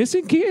 there's a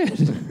missing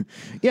kid."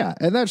 Yeah,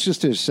 and that's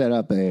just to set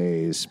up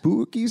a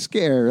spooky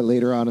scare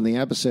later on in the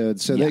episode.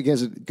 So they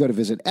go to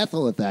visit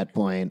Ethel at that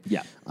point.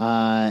 Yeah.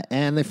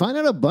 And they find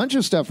out a bunch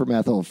of stuff from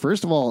Ethel.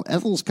 First of all,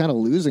 Ethel's kind of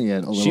losing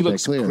it a little She bit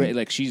looks clearly.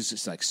 like she's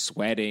just like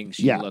sweating.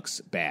 She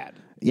looks bad.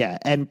 Yeah,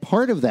 and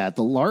part of that,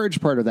 the large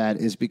part of that,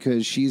 is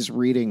because she's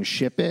reading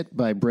Ship It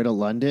by Britta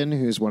London,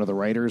 who's one of the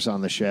writers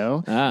on the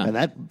show. And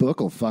that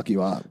book will fuck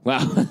you up. Wow,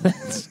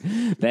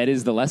 that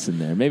is the lesson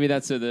there. Maybe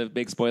that's the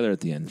big spoiler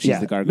at the end. She's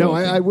the gargoyle. No,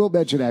 I will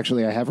mention,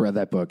 actually, I have read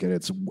that book, and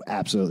it's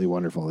absolutely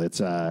wonderful.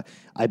 It's,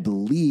 I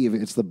believe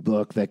it's the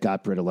book that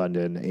got Britta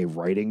London a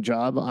writing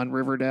job on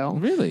Riverdale.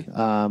 Really?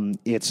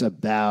 It's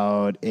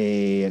about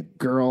a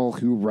girl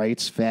who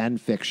writes fan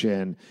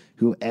fiction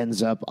who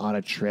ends up on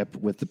a trip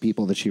with the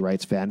people that she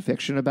writes fan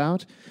fiction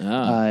about.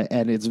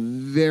 And it's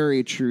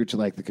very true to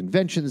like the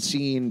convention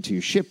scene,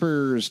 to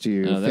shippers,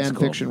 to fan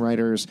fiction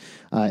writers.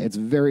 It's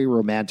very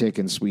romantic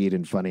and sweet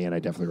and funny, and I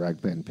definitely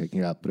recommend picking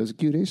it up. But it was a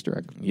cute Easter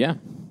egg. Yeah.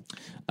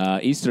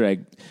 Easter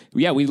egg.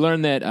 Yeah, we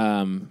learned that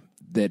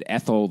that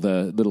Ethel,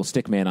 the little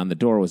stick man on the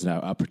door, was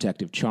a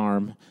protective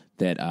charm.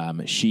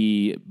 That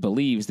she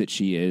believes that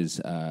she is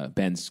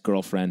Ben's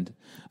girlfriend.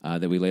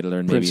 That we later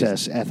learn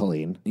Princess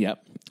Etheline.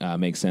 Yep,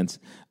 makes sense.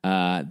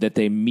 That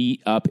they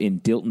meet up in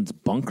Dilton's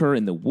bunker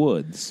in the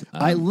woods.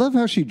 I love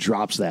how she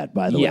drops that,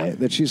 by the way.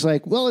 That she's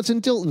like, well, it's in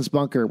Dilton's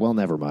bunker. Well,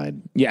 never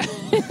mind. Yeah.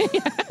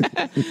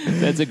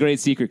 That's a great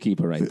secret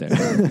keeper right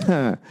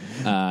there.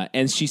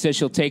 And she says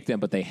she'll take them,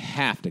 but they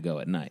have to go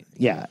at night.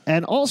 Yeah,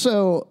 and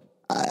also,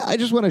 I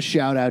just want to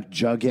shout out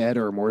Jughead,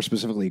 or more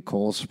specifically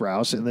Cole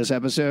Sprouse in this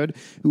episode,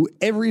 who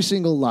every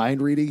single line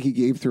reading he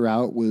gave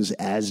throughout was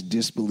as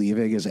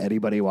disbelieving as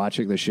anybody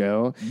watching the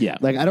show. Yeah.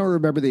 Like, I don't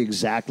remember the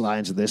exact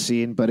lines of this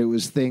scene, but it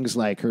was things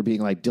like her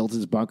being like,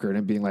 Dilton's bunker, and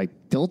him being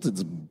like,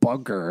 Dilton's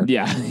bunker.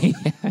 Yeah.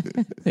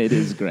 It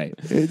is great.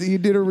 You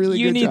did a really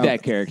good job. You need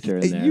that character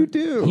in there. You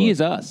do. He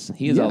is us.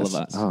 He is all of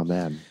us. Oh,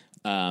 man.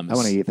 I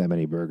want to eat that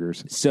many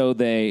burgers. So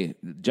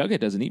Jughead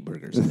doesn't eat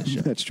burgers in the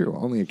show. That's true.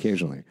 Only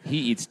occasionally. He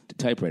eats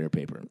typewriter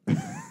paper.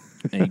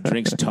 And he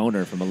drinks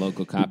toner from a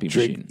local copy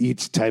machine.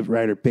 Eats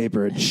typewriter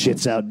paper and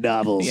shits out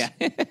novels.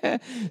 Yeah.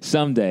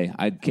 Someday.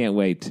 I can't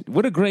wait.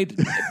 What a great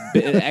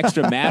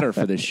extra matter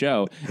for the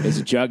show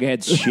is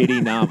Jughead's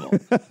shitty novel.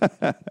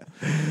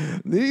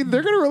 They're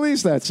going to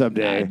release that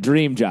someday.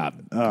 Dream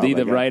job. Be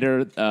the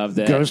writer of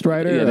the...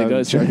 Ghostwriter? Yeah, the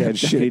Ghost Jughead's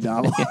shitty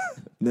novel.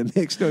 That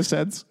makes no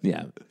sense.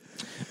 Yeah.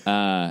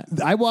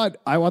 I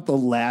want the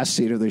last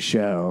scene of the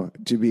show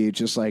to be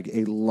just like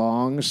a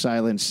long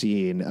silent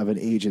scene of an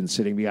agent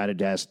sitting behind a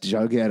desk,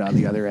 Jughead on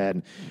the other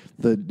end.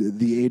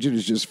 The agent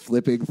is just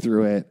flipping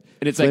through it.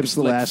 And it's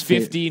like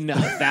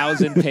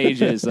 15,000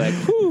 pages. Like,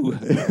 whew.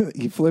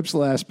 He flips the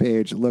last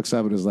page, looks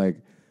up, and is like,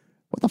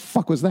 "What the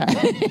fuck was that?"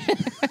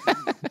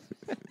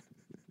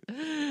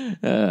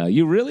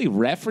 You really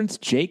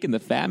referenced Jake and the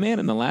Fat Man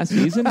in the last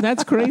season?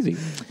 That's crazy.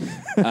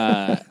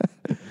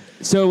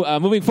 So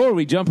moving forward,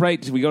 we go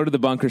to the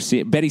bunker.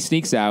 Betty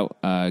sneaks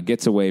out,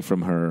 gets away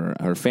from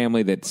her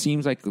family that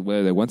seems like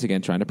they're once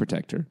again trying to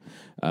protect her.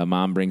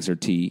 Mom brings her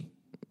tea,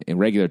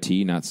 regular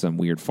tea, not some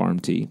weird farm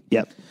tea.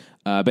 Yep.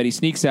 Betty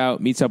sneaks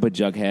out, meets up with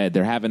Jughead.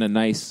 They're having a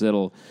nice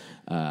little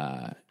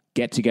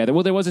get together.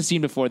 Well, there was a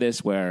scene before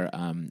this where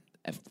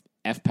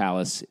F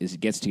Palace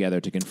gets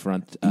together to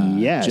confront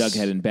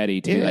Jughead and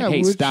Betty to be like,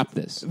 "Hey, stop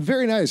this."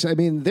 Very nice. I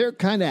mean, they're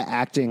kind of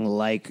acting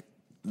like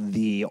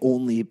the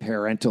only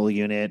parental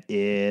unit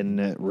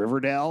in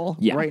Riverdale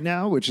right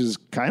now, which is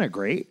kind of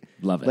great.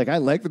 Love it. Like, I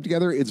like them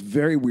together. It's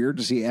very weird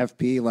to see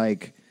FP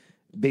like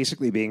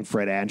basically being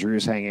Fred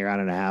Andrews hanging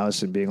around in a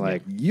house and being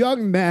like,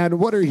 "Young man,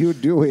 what are you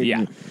doing?"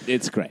 Yeah,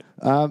 it's great.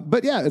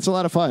 But yeah, it's a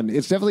lot of fun.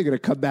 It's definitely going to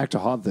come back to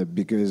haunt them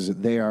because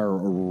they are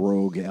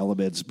rogue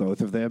elements,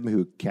 both of them,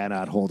 who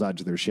cannot hold on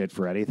to their shit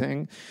for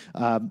anything.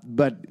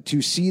 But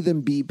to see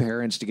them be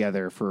parents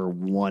together for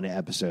one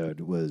episode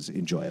was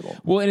enjoyable.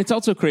 Well, and it's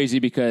also crazy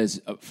because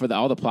for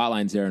all the plot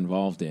lines they're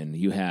involved in,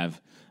 you have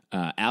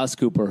Alice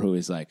Cooper, who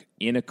is like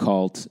in a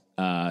cult,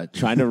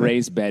 trying to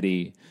raise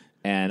Betty,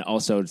 and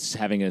also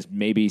having a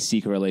maybe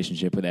secret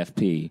relationship with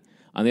FP.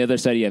 On the other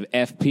side, you have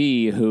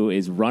FP, who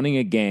is running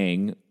a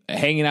gang,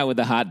 hanging out with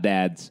the hot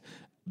dads,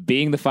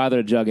 being the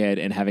father of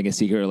Jughead, and having a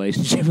secret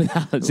relationship with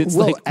Alice. It's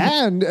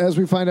and as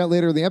we find out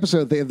later in the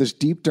episode, they have this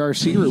deep, dark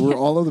secret where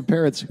all of the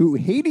parents who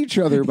hate each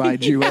other,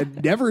 mind you,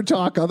 and never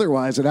talk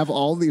otherwise and have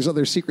all these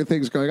other secret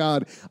things going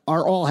on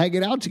are all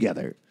hanging out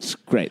together. It's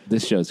great.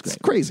 This show's great.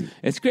 It's crazy.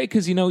 It's great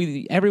because,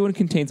 everyone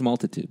contains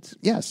multitudes.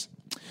 Yes.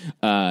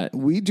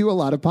 We do a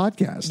lot of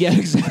podcasts. Yeah,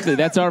 exactly.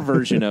 That's our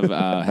version of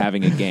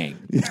having a gang.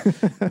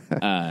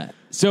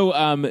 So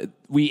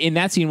in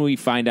that scene, we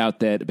find out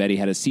that Betty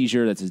had a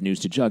seizure. That's news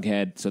to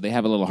Jughead. So they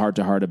have a little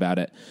heart-to-heart about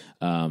it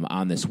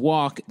on this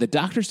walk. The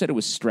doctor said it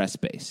was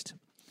stress-based.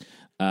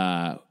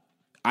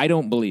 I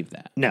don't believe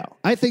that. No.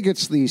 I think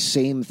it's the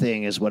same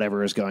thing as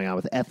whatever is going on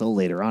with Ethel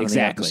later on in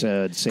the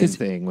episode. Same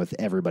thing with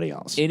everybody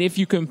else. And if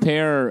you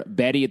compare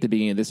Betty at the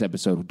beginning of this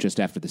episode, just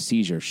after the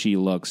seizure, she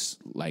looks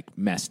like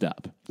messed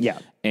up. Yeah.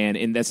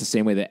 And that's the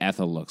same way that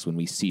Ethel looks when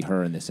we see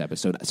her in this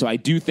episode. So I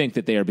do think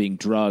that they are being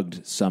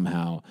drugged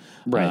somehow.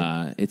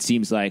 Right. It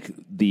seems like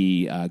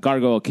the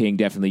Gargoyle King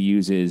definitely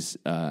uses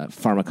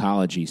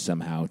pharmacology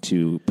somehow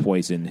to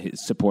poison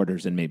his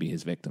supporters and maybe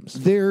his victims.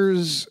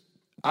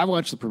 I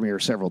watched the premiere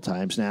several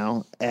times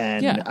now,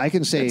 and Yeah, I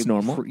can say that's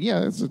normal.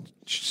 It's a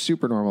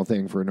super normal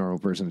thing for a normal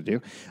person to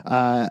do.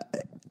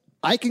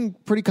 I can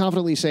pretty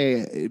confidently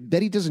say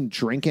Betty doesn't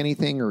drink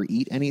anything or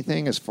eat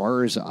anything, as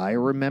far as I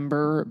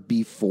remember,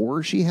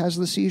 before she has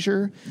the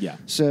seizure. Yeah.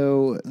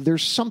 So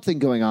there's something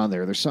going on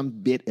there. There's some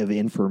bit of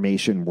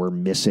information we're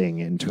missing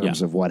in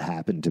terms of what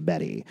happened to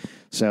Betty.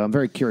 So I'm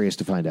very curious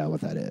to find out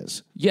what that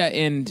is. Yeah,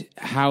 and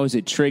how is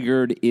it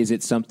triggered? Is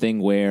it something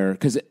where...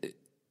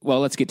 Well,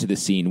 let's get to the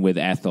scene with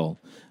Ethel.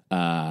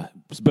 But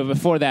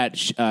before that,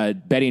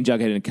 Betty and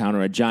Jughead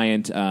encounter a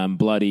giant,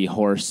 bloody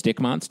horse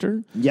stick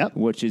monster. Yep.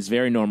 Which is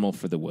very normal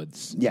for the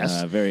woods.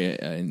 Yes. I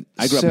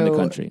grew up in the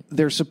country.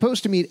 They're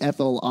supposed to meet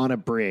Ethel on a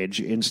bridge.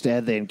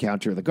 Instead, they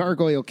encounter the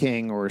Gargoyle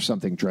King or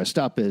something dressed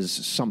up as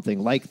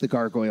something like the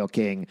Gargoyle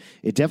King.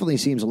 It definitely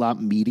seems a lot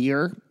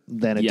meatier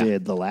than it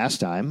did the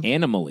last time.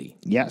 Animally.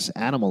 Yes,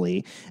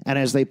 animally. And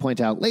as they point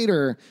out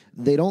later,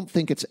 they don't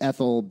think it's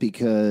Ethel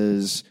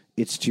because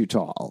it's too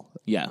tall.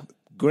 Yeah.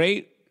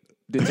 Great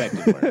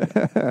detective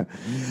work.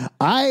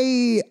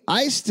 I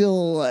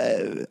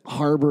still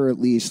harbor at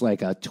least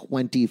like a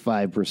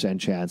 25%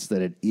 chance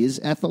that it is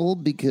Ethel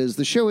because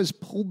the show has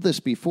pulled this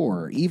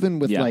before, even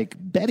with like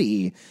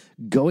Betty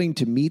going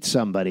to meet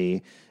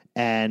somebody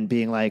and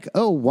being like,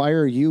 "Oh, why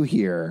are you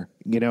here?"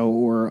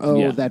 Or,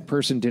 "Oh, that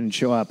person didn't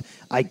show up.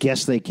 I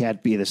guess they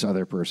can't be this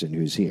other person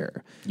who's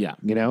here." Yeah.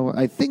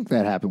 I think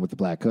that happened with the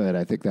Black Hood.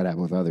 I think that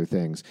happened with other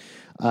things.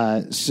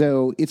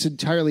 So it's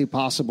entirely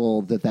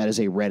possible that is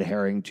a red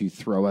herring to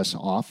throw us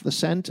off the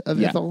scent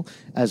of Ethel,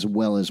 as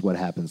well as what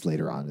happens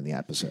later on in the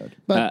episode.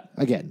 But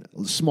again,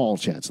 small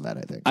chance of that,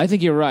 I think. I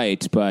think you're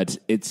right, but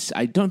do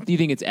you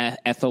think it's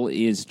Ethel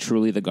is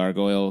truly the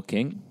Gargoyle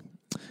King?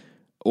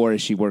 or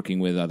is she working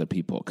with other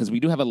people? Because we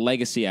do have a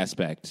legacy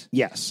aspect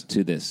Yes.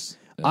 to this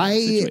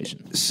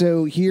situation.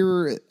 So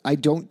here, I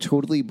don't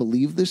totally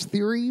believe this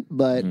theory,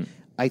 but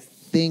I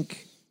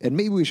think, and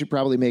maybe we should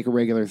probably make a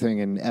regular thing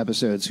in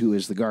episodes, who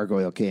is the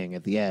Gargoyle King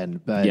at the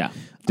end. But Yeah,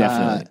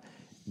 definitely.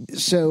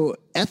 So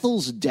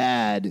Ethel's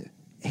dad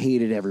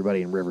hated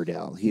everybody in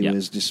Riverdale. He Yep.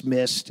 was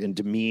dismissed and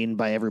demeaned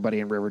by everybody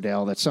in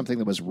Riverdale. That's something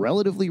that was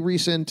relatively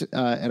recent,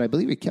 and I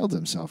believe he killed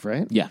himself,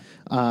 right? Yeah.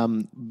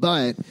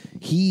 But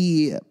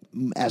he,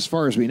 as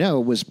far as we know,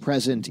 was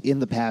present in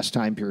the past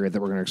time period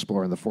that we're going to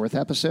explore in the 4th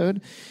episode.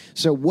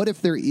 So what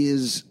if there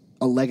is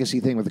a legacy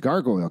thing with the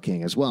Gargoyle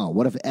King as well?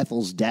 What if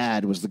Ethel's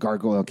dad was the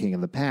Gargoyle King in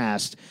the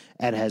past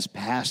and has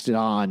passed it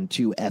on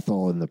to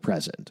Ethel in the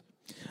present?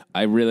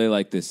 I really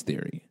like this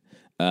theory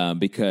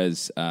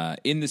because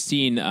in the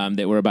scene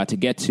that we're about to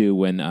get to,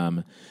 when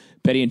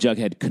Betty and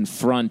Jughead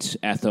confront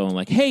Ethel and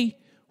like, hey,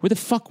 where the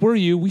fuck were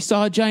you? We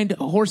saw a giant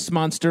horse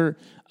monster.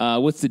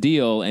 What's the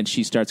deal? And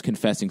she starts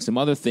confessing some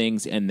other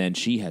things, and then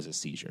she has a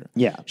seizure.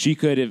 Yeah. She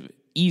could have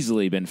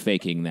easily been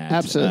faking that.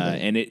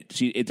 Absolutely. And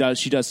she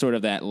does sort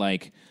of that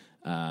like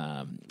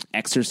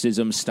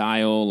exorcism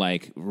style,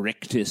 like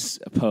rictus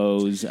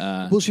pose.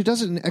 Well, she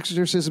does it in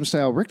exorcism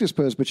style rictus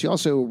pose, but she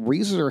also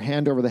raises her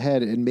hand over the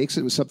head and makes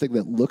it with something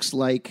that looks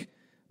like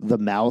the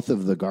mouth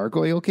of the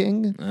Gargoyle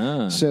King.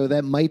 So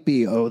that might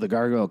be, the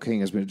Gargoyle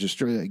King has been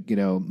just,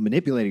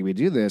 manipulating me to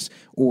do this,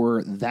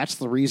 or that's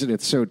the reason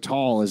it's so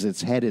tall, is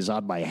its head is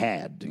on my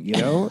head,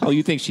 Oh,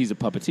 you think she's a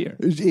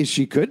puppeteer?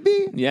 She could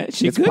be. Yeah, it's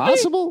could be.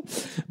 possible.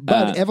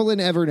 But Evelyn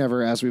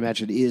Evernever, as we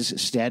mentioned, is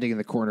standing in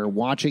the corner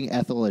watching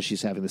Ethel as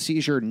she's having the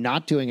seizure,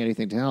 not doing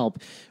anything to help,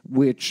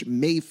 which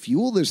may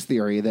fuel this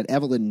theory that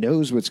Evelyn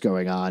knows what's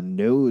going on,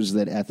 knows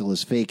that Ethel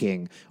is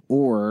faking,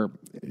 or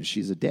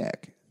she's a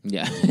dick.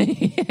 Yeah,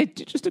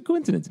 just a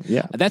coincidence.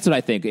 Yeah. That's what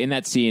I think. In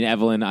that scene,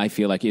 Evelyn, I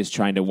feel like, is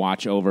trying to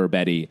watch over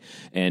Betty,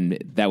 and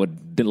that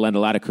would lend a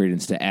lot of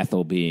credence to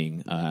Ethel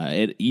being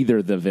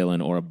either the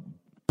villain or a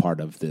part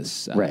of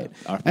this. Right.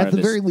 At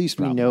the very least,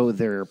 we know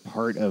they're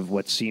part of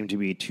what seem to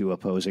be two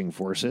opposing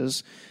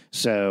forces.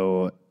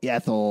 So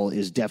Ethel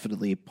is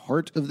definitely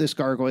part of this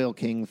Gargoyle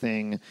King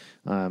thing.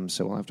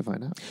 So we'll have to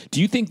find out. Do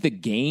you think the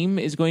game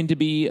is going to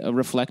be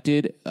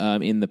reflected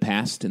in the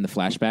past, in the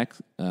flashback?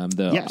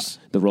 Yes.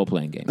 The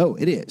role-playing game. Oh,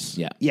 it is.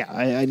 Yeah. Yeah,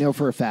 I know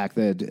for a fact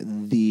that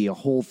the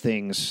whole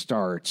thing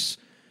starts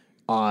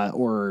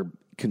or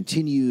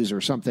continues or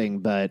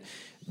something, but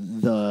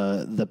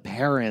the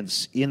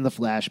parents in the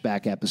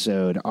flashback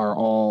episode are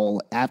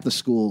all at the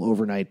school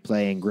overnight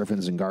playing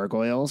Griffins and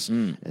Gargoyles,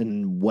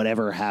 and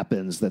whatever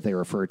happens that they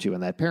refer to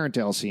in that parent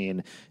tale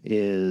scene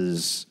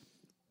is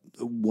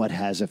what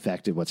has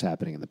affected what's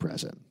happening in the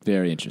present.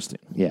 Very interesting.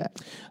 Yeah.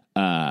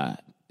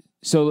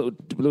 So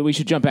we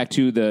should jump back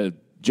to the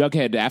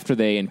Jughead after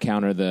they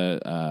encounter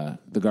the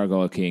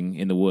Gargoyle King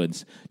in the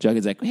woods.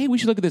 Jughead's like, hey, we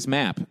should look at this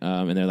map.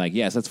 And they're like,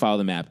 yes, let's follow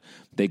the map.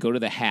 They go to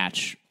the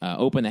hatch,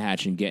 open the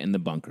hatch, and get in the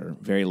bunker.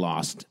 Very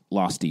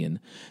Lostian.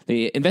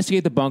 They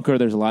investigate the bunker.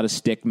 There's a lot of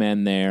stick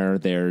men there.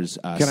 There's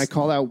Can I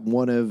call out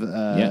one of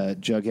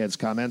Jughead's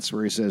comments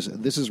where he says,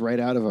 this is right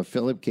out of a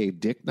Philip K.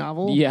 Dick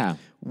novel? Yeah.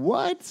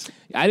 What?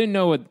 I didn't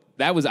know what...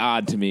 That was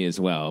odd to me as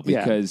well,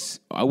 because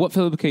what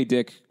Philip K.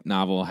 Dick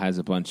novel has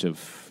a bunch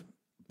of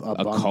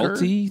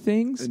occulty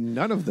things?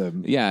 None of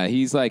them. Yeah,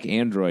 he's like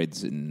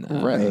androids and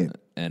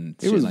and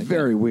it was like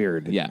very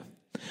weird. Yeah,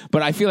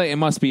 but I feel like it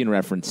must be in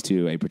reference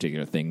to a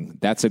particular thing.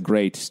 That's a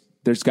great.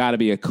 There's got to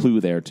be a clue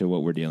there to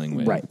what we're dealing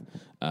with. Right.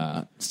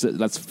 So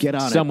let's get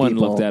on. Someone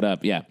people. look that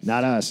up. Yeah,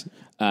 not us.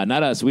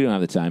 Not us. We don't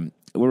have the time.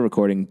 We're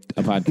recording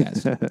a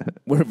podcast.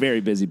 We're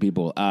very busy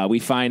people. We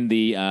find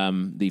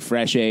the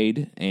fresh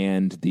aid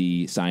and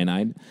the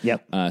cyanide.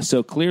 Yep.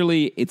 So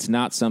clearly, it's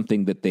not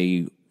something that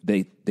they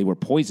were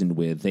poisoned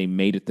with. They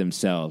made it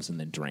themselves and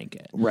then drank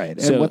it.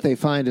 Right. So, and what they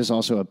find is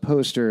also a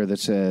poster that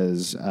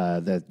says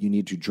that you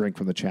need to drink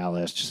from the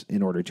chalice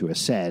in order to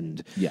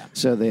ascend. Yeah.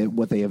 So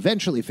what they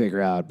eventually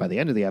figure out by the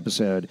end of the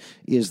episode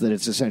is that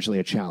it's essentially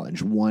a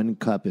challenge. One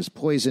cup is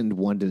poisoned,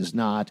 one does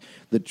not.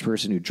 The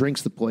person who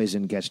drinks the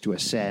poison gets to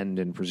ascend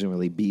and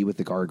presumably be with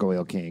the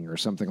Gargoyle King or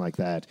something like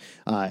that.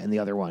 And the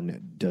other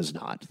one does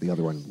not. The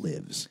other one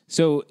lives.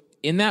 So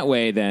in that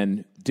way,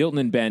 then, Dilton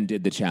and Ben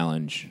did the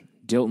challenge.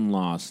 Dilton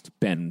lost.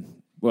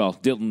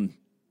 Dilton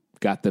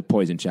got the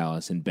poison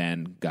chalice, and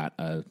Ben got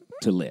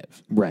to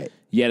live. Right.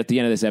 Yet at the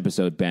end of this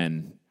episode,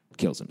 Ben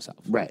kills himself.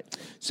 Right.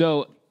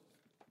 So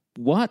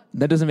what?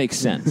 That doesn't make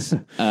sense.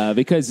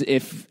 Because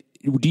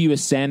do you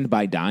ascend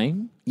by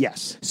dying?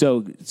 Yes.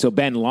 So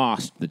Ben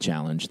lost the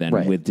challenge then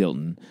with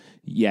Dilton.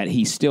 Yet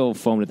he still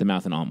foamed at the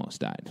mouth and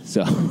almost died.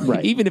 So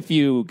even if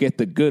you get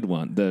the good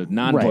one, the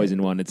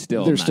non-poison one, it's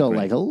still there's not still great.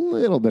 like a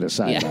little bit of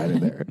cyanide in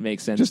there.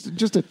 Makes sense.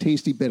 Just a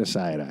tasty bit of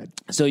cyanide.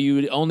 So you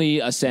would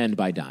only ascend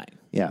by dying.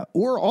 Yeah.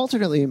 Or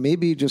alternately,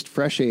 maybe just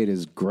fresh aid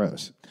is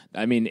gross.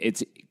 I mean,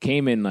 it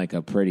came in like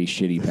a pretty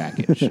shitty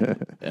package.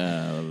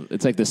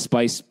 It's like the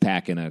spice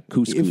pack in a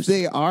couscous. If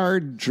they are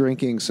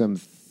drinking some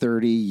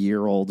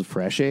 30-year-old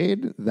Fresh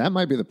Aid, that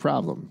might be the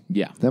problem.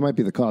 Yeah. That might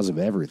be the cause of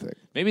everything.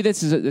 Maybe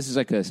this is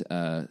like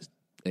a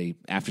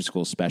after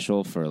school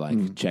special for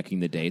like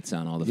checking the dates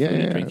on all the food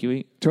and drink you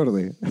eat.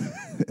 Totally.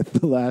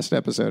 The last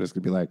episode is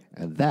going to be like,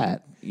 and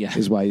that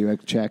is why you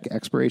check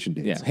expiration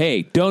dates. Yeah.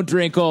 Hey, don't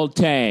drink Old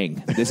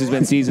Tang. This has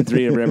been season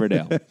 3 of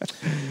Riverdale.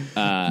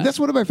 That's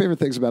one of my favorite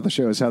things about the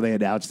show is how they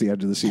announce the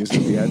end of the season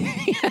at the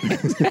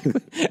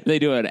end. They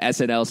do an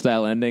SNL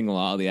style ending while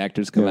all the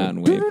actors come out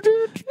and wave.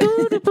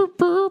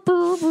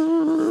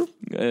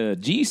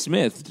 G.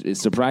 Smith is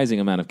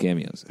surprising amount of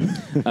cameos.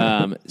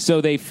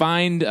 So they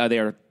find they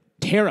are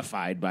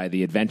terrified by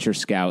the adventure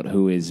scout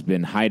who has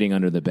been hiding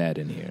under the bed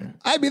in here.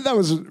 I mean, that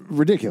was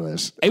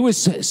ridiculous. It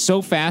was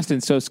so fast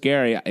and so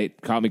scary,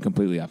 it caught me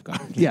completely off guard.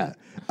 Yeah.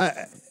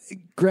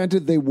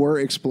 Granted, they were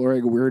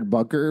exploring a weird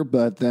bunker,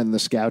 but then the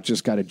scout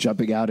just kind of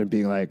jumping out and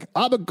being like,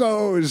 I'm a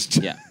ghost.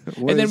 Yeah.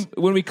 And then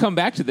when we come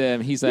back to them,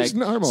 he's like,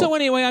 normal. So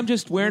anyway, I'm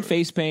just wearing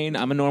face paint.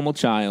 I'm a normal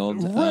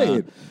child.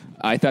 Right.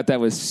 I thought that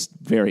was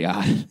very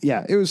odd.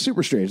 Yeah, it was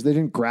super strange. They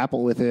didn't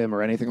grapple with him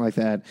or anything like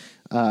that.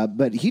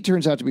 But he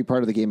turns out to be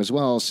part of the game as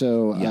well.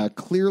 So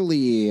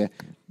clearly,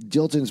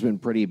 Dilton's been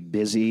pretty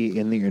busy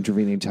in the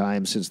intervening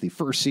time since the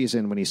first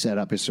season when he set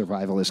up his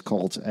survivalist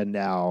cult, and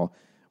now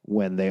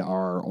when they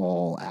are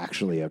all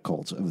actually a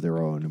cult of their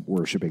own,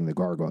 worshiping the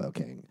Gargoyle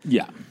King.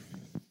 Yeah.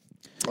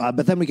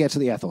 But then we get to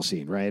the Ethel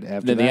scene, right?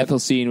 After the Ethel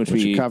scene, which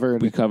we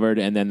covered,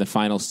 and then the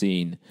final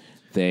scene.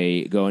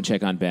 They go and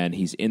check on Ben.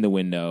 He's in the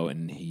window,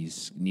 and he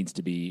needs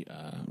to be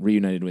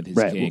reunited with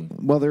his king.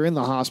 Well, they're in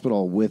the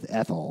hospital with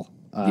Ethel,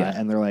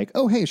 and they're like,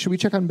 oh, hey, should we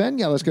check on Ben?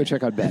 Yeah, let's go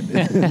check on Ben.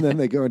 And then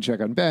they go and check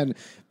on Ben.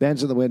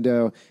 Ben's in the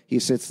window. He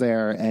sits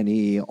there, and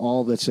he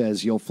all that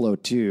says, you'll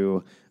float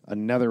too.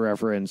 Another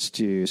reference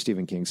to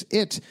Stephen King's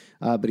It,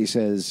 but he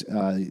says,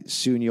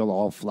 soon you'll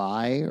all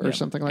fly, or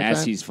something like that.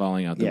 As he's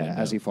falling out the window. Yeah,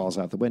 as he falls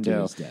out the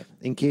window.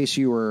 In case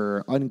you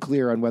were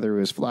unclear on whether he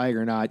was flying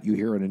or not, you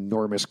hear an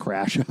enormous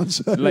crash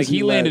outside. Like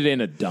he landed in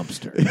a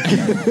dumpster.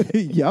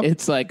 Yep.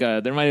 It's like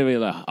there might have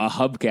been a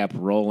hubcap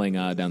rolling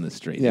down the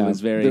street. Yeah, it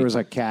was very. There was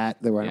a cat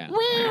that went,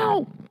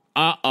 meow.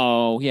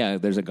 Uh-oh. Yeah,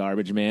 there's a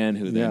garbage man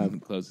who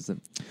then closes it.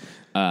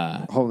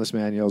 Homeless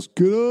man yells,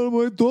 get out of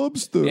my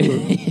dumpster.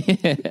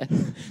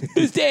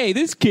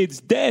 This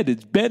kid's dead.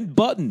 It's Ben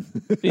Button,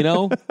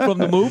 from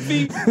the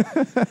movie.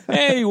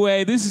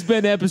 Anyway, this has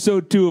been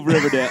episode 2 of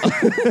Riverdale.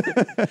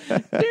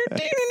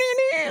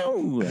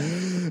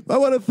 I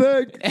want to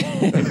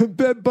thank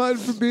Ben Button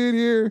for being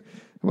here.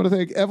 I want to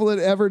thank Evelyn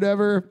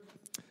Evernever.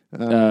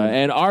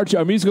 And Archie,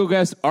 our musical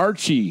guest,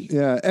 Archie.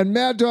 Yeah, and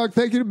Mad Dog.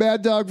 Thank you to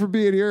Mad Dog for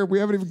being here. We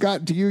haven't even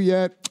gotten to you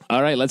yet.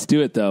 All right, let's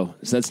do it, though.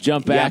 So let's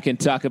jump back and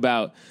talk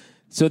about...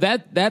 So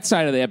that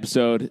side of the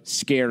episode,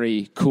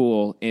 scary,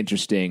 cool,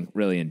 interesting,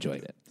 really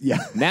enjoyed it. Yeah.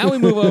 Now we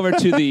move over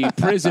to the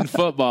prison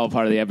football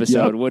part of the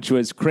episode, which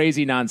was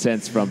crazy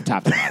nonsense from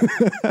top to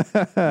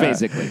bottom,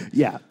 basically.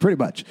 Yeah, pretty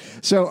much.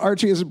 So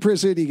Archie is in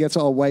prison. He gets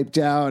all wiped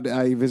out.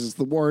 He visits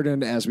the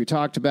warden, as we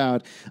talked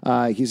about.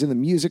 He's in the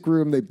music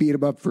room. They beat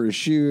him up for his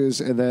shoes.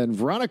 And then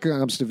Veronica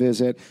comes to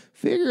visit,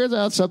 figures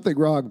out something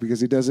wrong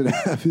because he doesn't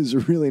have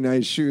his really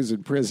nice shoes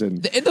in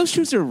prison. And those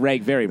shoes are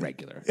very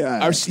regular.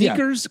 Are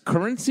sneakers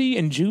currency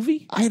in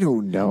juvie? I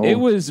don't know. It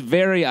was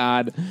very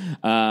odd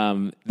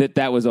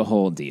that was a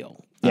whole deal.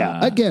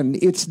 Yeah, again,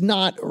 it's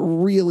not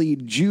really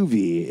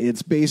juvie.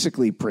 It's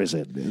basically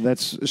prison.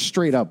 That's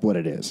straight up what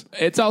it is.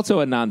 It's also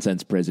a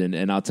nonsense prison,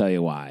 and I'll tell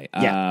you why.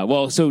 Yeah.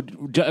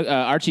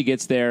 Archie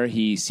gets there.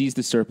 He sees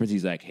the serpents.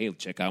 He's like, hey,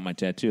 check out my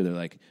tattoo. They're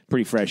like,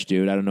 pretty fresh,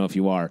 dude. I don't know if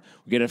you are.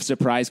 We get a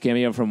surprise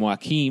cameo from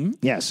Joaquin.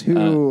 Yes,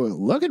 who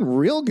looking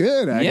real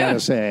good, I gotta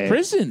say.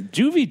 Prison.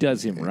 Juvie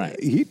does him right.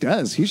 He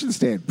does. He should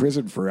stay in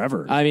prison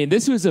forever. I mean,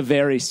 this was a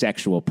very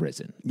sexual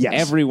prison. Yes.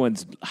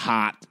 Everyone's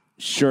hot.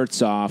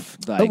 Shirts off.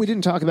 We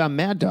didn't talk about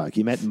Mad Dog.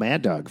 He met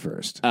Mad Dog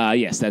first.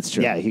 Yes, that's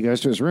true. Yeah, he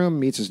goes to his room,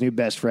 meets his new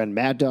best friend,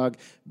 Mad Dog.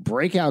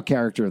 Breakout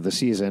character of the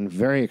season.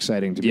 Very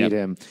exciting to meet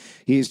him.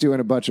 He's doing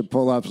a bunch of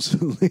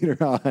pull-ups later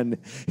on.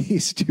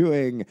 He's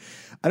doing,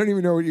 I don't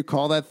even know what you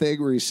call that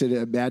thing where he's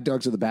sitting, Mad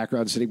Dog's in the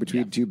background sitting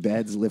between two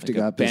beds, lifting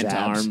like up his bent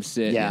abs. arm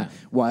sit. Yeah,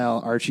 while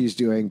Archie's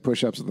doing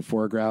push-ups in the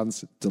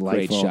foregrounds.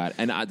 Delightful. Great shot.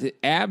 And the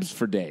abs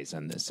for days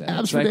on this set.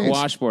 Abs it's for like days.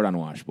 washboard on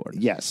washboard.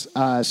 Yes.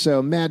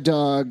 So Mad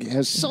Dog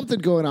has something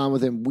going on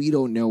with him. We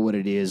don't know what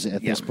it is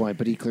at this point,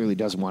 but he clearly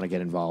doesn't want to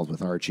get involved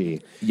with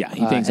Archie. Yeah,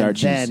 he thinks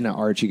Archie's... Then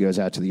Archie goes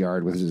out to the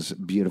yard with his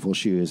beautiful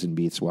shoes and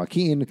meets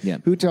Joaquin,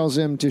 who tells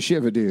him to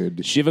shiv a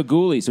dude. Shiv a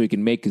ghoulie so he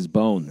can make his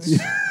bones.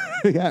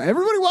 Yeah,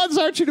 everybody wants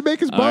Archie to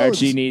make his bones.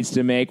 Archie needs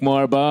to make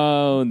more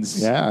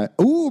bones. Yeah.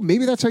 Ooh,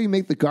 maybe that's how you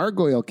make the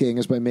Gargoyle King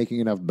is by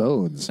making enough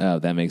bones. Oh,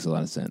 that makes a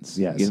lot of sense.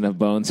 Yes. Get enough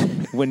bones.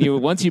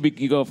 Once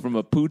you go from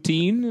a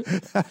poutine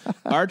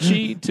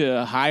Archie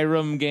to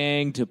Hiram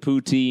Gang to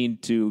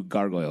poutine to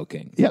Gargoyle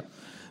King. Yep.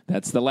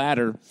 That's the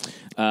ladder.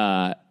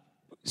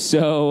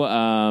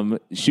 So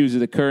shoes are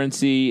the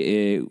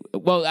currency.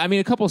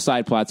 A couple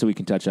side plots that we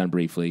can touch on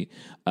briefly.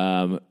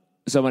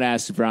 Someone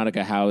asked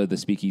Veronica how the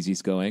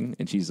speakeasy's going,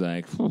 and she's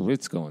like,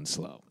 it's going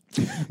slow.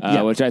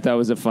 which I thought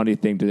was a funny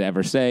thing to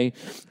ever say.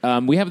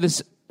 We have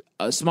this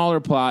smaller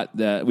plot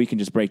that we can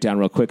just break down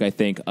real quick, I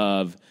think,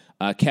 of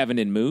Kevin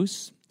and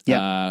Moose.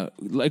 Yeah.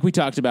 Like we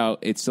talked about,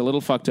 it's a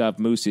little fucked up.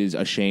 Moose is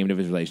ashamed of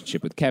his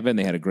relationship with Kevin.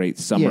 They had a great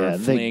summer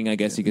fling, I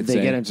guess you could say.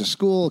 They get into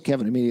school.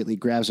 Kevin immediately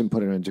grabs him,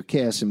 put him into a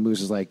kiss, and Moose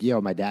is like, yo,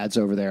 my dad's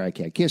over there. I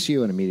can't kiss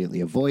you, and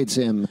immediately avoids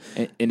him.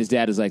 And his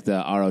dad is like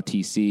the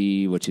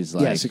ROTC, which is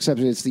like... Yes, except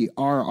it's the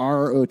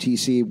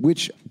RROTC,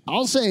 which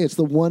I'll say it's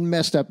the one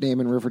messed up name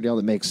in Riverdale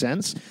that makes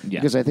sense,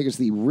 because I think it's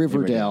the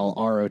Riverdale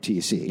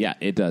ROTC. Yeah,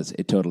 it does.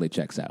 It totally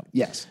checks out.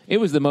 Yes. It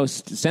was the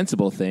most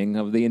sensible thing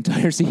of the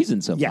entire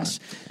season so far. Yes.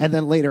 And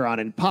then later on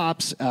in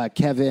Pops,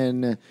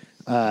 Kevin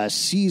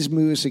sees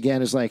Moose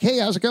again, is like, hey,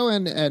 how's it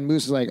going? And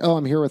Moose is like, oh,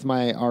 I'm here with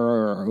my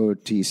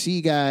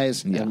RROTC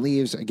guys, and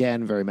leaves,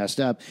 again, very messed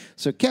up.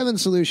 So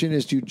Kevin's solution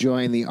is to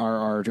join the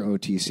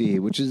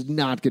RROTC, which is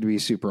not going to be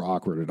super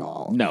awkward at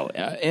all. No,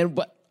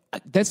 but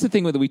that's the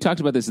thing with we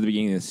talked about this at the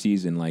beginning of the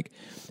season. Like,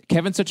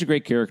 Kevin's such a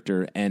great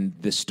character, and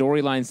the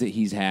storylines that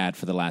he's had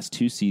for the last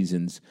 2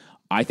 seasons,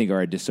 I think, are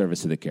a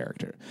disservice to the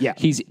character. Yeah.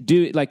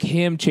 Like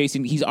him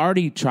chasing, he's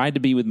already tried to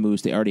be with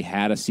Moose. They already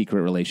had a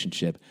secret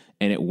relationship,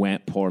 and it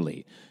went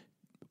poorly.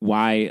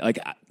 Why? Like,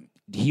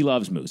 he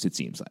loves Moose, it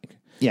seems like.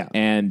 Yeah.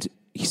 And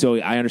so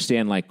I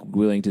understand, like,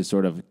 willing to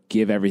sort of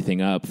give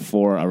everything up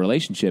for a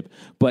relationship,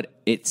 but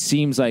it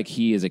seems like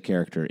he as a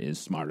character is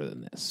smarter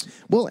than this.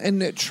 Well,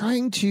 and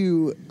trying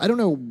to, I don't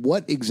know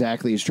what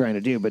exactly he's trying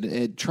to do,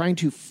 but trying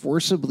to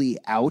forcibly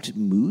out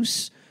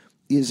Moose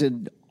is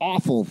an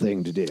awful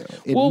thing to do.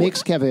 It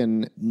makes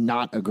Kevin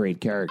not a great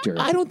character.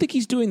 I don't think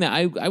he's doing that.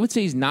 I would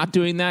say he's not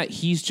doing that.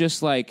 He's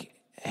just like,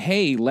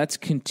 hey, let's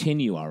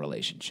continue our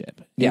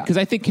relationship. Yeah. Because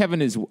I think Kevin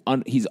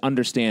he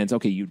understands,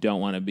 okay, you don't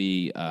want to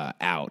be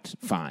out,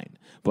 fine.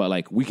 But,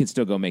 like, we can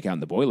still go make out in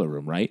the boiler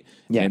room, right?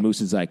 Yeah. And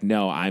Moose is like,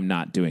 no, I'm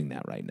not doing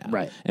that right now.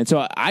 Right. And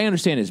so I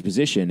understand his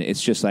position.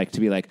 It's just like to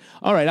be like,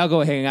 all right, I'll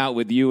go hang out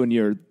with you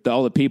and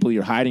all the people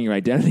you're hiding your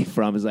identity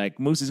from. Is like,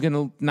 Moose is going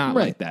to not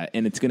like that.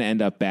 And it's going to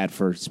end up bad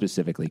for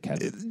specifically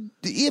Kevin.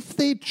 If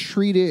they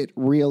treat it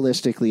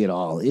realistically at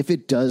all, if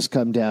it does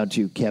come down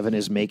to Kevin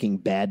is making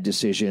bad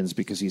decisions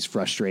because he's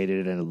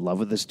frustrated and in love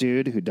with this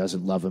dude who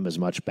doesn't love him as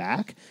much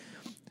back,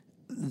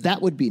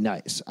 that would be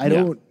nice. I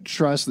don't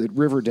trust that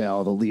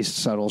Riverdale, the least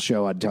subtle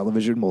show on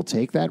television, will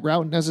take that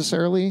route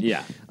necessarily.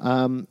 Yeah.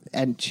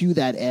 And to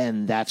that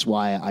end, that's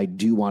why I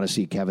do want to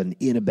see Kevin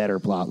in a better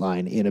plot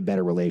line, in a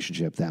better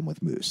relationship than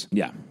with Moose.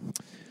 Yeah.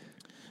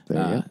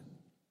 There you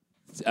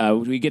go.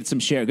 We get some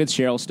good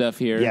Cheryl stuff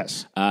here.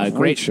 Yes.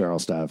 Great Cheryl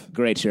stuff.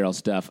 Great Cheryl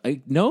stuff.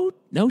 No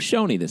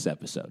Shoney this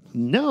episode.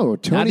 No,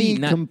 Tony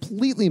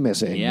completely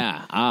missing.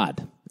 Yeah,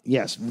 odd.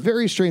 Yes,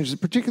 very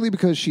strange, particularly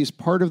because she's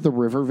part of the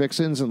River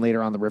Vixens and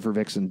later on the River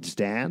Vixens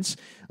dance.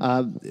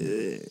 I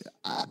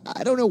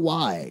don't know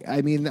why.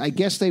 I mean, I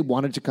guess they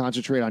wanted to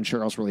concentrate on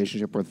Cheryl's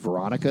relationship with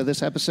Veronica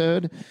this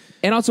episode.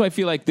 And also, I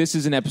feel like this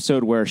is an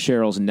episode where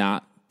Cheryl's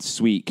not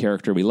sweet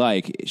character we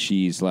like.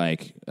 She's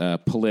like a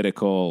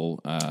political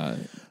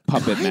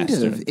puppet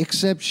master.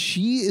 Except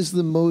she is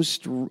the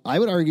most, I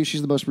would argue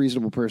she's the most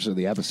reasonable person in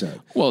the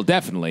episode. Well,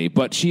 definitely.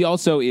 But she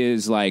also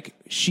is like,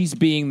 she's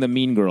being the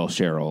mean girl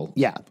Cheryl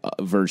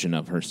version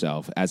of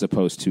herself, as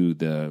opposed to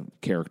the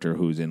character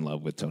who's in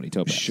love with Tony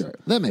Topaz. Sure,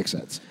 that makes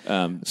sense.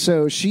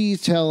 So she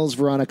tells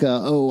Veronica,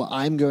 oh,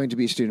 I'm going to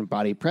be student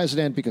body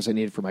president because I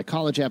need it for my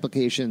college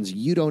applications.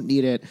 You don't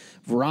need it.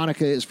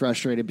 Veronica is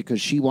frustrated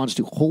because she wants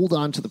to hold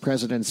on to the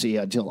presidency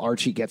until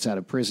Archie gets out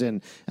of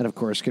prison and, of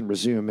course, can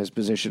resume his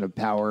position of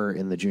power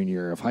in the junior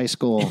year of high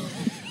school.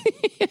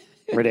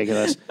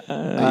 Ridiculous.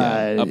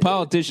 A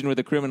politician with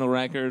a criminal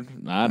record?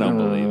 I don't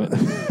believe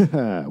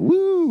it.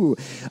 Woo!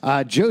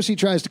 Josie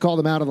tries to call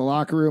them out of the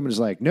locker room and is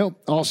like,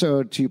 nope.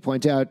 Also, to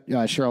point out,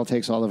 Cheryl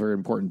takes all of her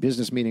important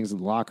business meetings in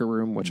the locker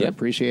room, which I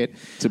appreciate.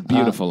 It's a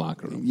beautiful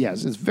locker room.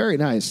 Yes, it's very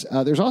nice.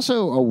 There's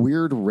also a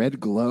weird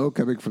red glow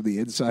coming from the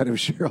inside of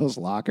Cheryl's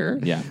locker,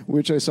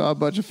 which I saw a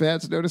bunch of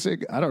fans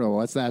noticing. I don't know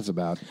what that's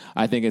about.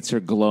 I think it's her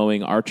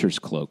glowing archer's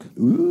cloak.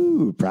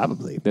 Ooh,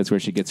 probably. That's where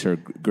she gets her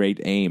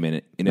great aim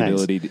and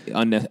inability to,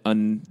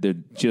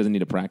 she doesn't need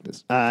to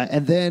practice.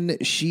 And then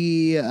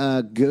she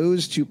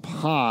goes to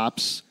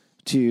Pops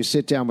to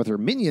sit down with her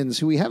minions,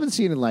 who we haven't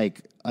seen in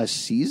like a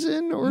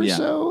season or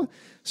so.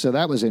 So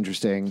that was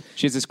interesting.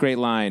 She has this great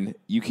line,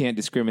 you can't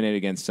discriminate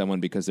against someone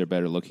because they're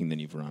better looking than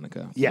you,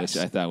 Veronica. Yes.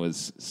 Which I thought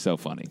was so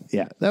funny.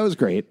 Yeah, that was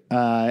great.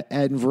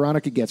 And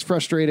Veronica gets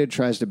frustrated,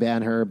 tries to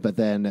ban her, but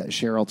then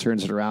Cheryl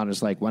turns it around and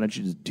is like, why don't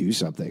you just do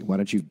something? Why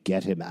don't you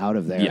get him out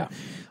of there?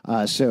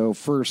 Yeah. So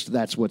first,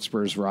 that's what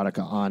spurs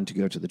Veronica on to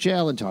go to the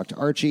jail and talk to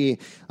Archie.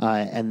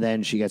 And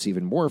then she gets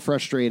even more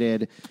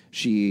frustrated.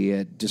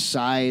 She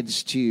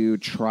decides to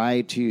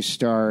try to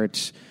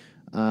start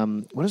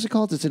What is it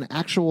called? It's an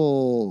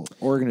actual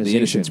organization. The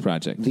Innocence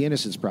Project. The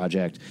Innocence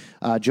Project.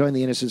 Joined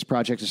the Innocence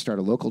Project to start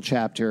a local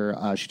chapter.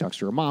 She talks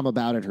to her mom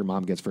about it. Her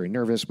mom gets very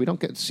nervous. We don't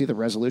get to see the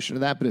resolution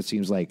of that, but it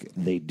seems like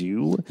they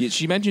do. Yeah,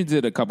 she mentions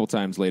it a couple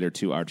times later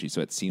to Archie,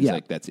 so it seems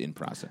like that's in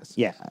process.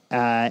 Yeah.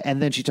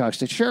 And then she talks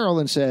to Cheryl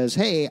and says,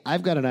 hey,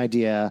 I've got an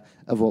idea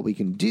of what we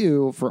can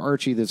do for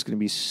Archie that's going to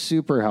be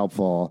super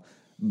helpful,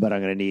 but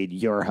I'm going to need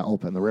your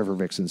help and the River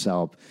Vixen's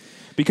help.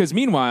 Because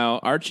meanwhile,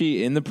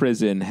 Archie in the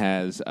prison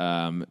has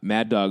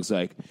Mad Dog's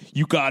like,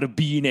 you gotta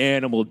be an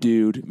animal,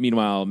 dude.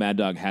 Meanwhile, Mad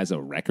Dog has a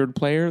record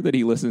player that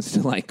he listens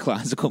to like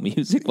classical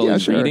music while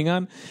he's reading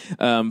on.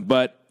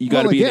 But you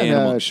gotta be an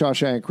animal.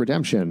 Shawshank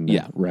Redemption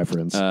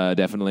reference.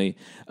 Definitely.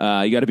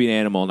 You gotta be an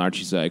animal. And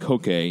Archie's like,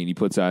 okay. And he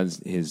puts on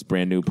his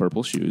brand new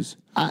purple shoes.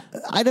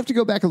 I'd have to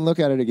go back and look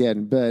at it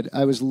again, but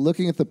I was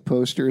looking at the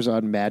posters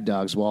on Mad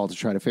Dog's wall to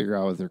try to figure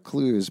out what their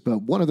clues,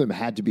 but one of them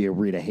had to be a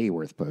Rita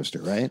Hayworth poster,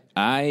 right?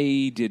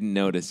 I didn't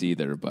notice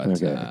either,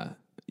 but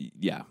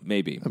yeah,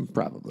 maybe.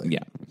 Probably.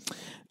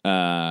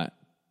 Yeah.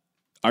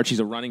 Archie's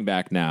a running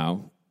back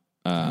now,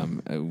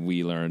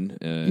 we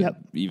learn,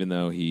 even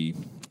though he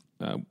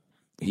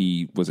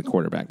was a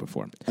quarterback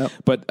before.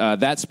 But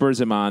that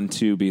spurs him on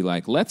to be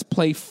like, let's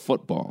play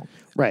football.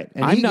 Right.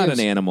 And I'm not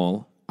an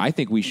animal. I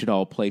think we should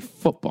all play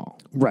football.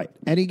 Right.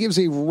 And he gives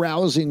a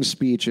rousing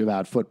speech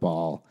about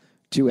football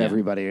to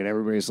everybody, and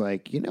everybody's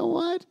like, you know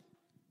what?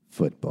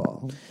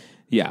 Football.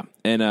 Yeah.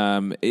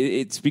 And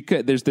it's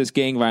because there's this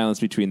gang violence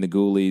between the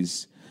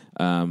ghoulies.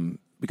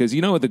 Because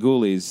you know what the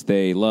ghoulies,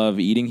 they love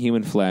eating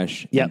human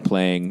flesh and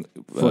playing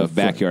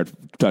backyard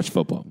touch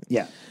football.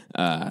 Yeah.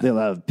 They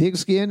love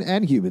pigskin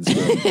and human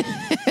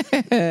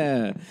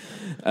skin.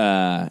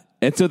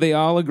 And so they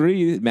all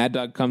agree. Mad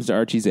Dog comes to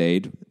Archie's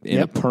aid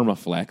in a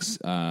permaflex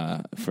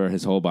for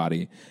his whole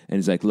body. And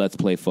he's like, let's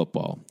play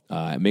football.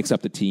 Mix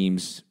up the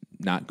teams,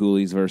 not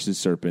ghoulies versus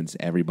serpents.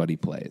 Everybody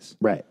plays.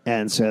 Right.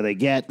 And so they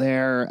get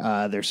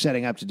there. They're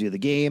setting up to do the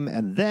game.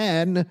 And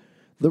then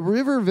the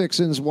River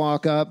Vixens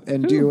walk up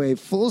and do a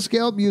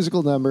full-scale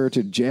musical number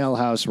to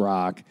Jailhouse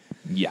Rock.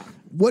 Yeah.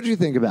 What did you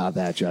think about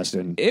that,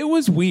 Justin? It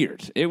was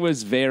weird. It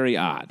was very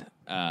odd.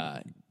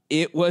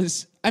 It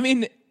was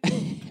in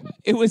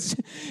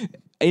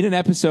an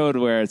episode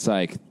where it's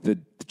like the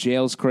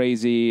jail's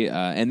crazy,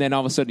 and then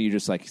all of a sudden you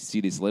just like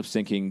see these lip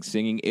syncing,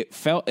 singing.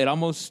 It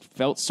almost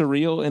felt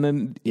surreal in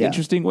an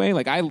interesting way.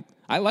 Like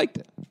I liked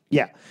it.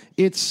 Yeah,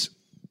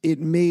 it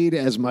made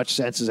as much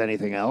sense as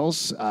anything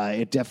else.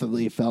 It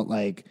definitely felt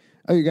like,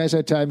 oh, you guys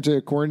had time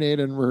to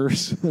coordinate and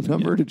rehearse a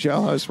number to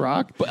Jailhouse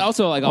Rock. But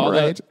also, like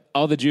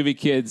all the juvie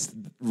kids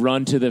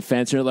run to the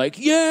fence and are like,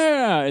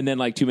 yeah! And then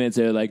like 2 minutes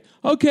later, like,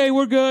 okay,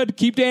 we're good.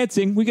 Keep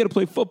dancing. We got to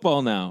play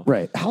football now.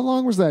 Right. How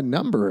long was that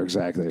number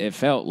exactly? It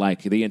felt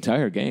like the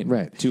entire game.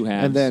 Right. 2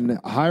 halves. And then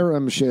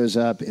Hiram shows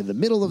up in the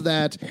middle of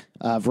that.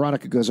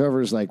 Veronica goes over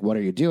and is like, what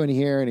are you doing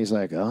here? And he's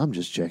like, oh, I'm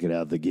just checking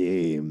out the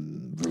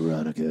game,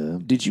 Veronica.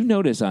 Did you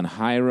notice on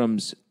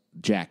Hiram's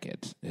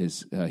jacket,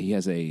 he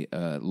has a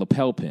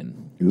lapel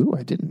pin? Ooh,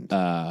 I didn't.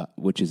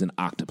 Which is an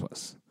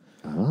octopus.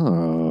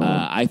 Oh.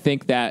 I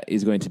think that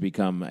is going to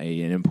become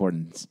an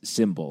important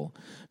symbol.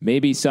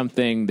 Maybe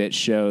something that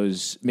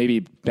shows,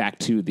 maybe back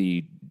to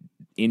the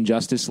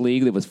Injustice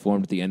League that was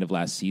formed at the end of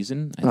last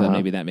season. I thought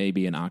maybe that may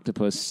be an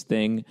octopus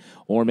thing,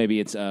 or maybe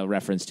it's a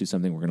reference to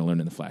something we're going to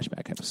learn in the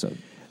flashback episode.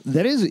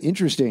 That is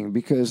interesting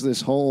because this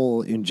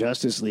whole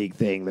Injustice League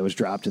thing that was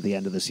dropped at the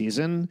end of the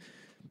season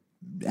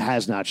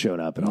has not shown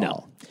up at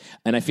all.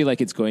 And I feel like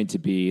it's going to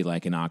be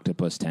like an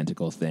octopus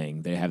tentacle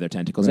thing. They have their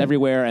tentacles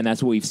everywhere, and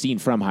that's what we've seen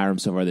from Hiram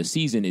so far this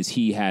season is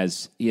he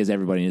has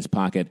everybody in his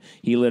pocket.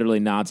 He literally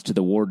nods to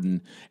the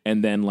warden,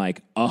 and then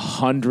like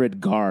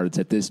 100 guards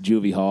at this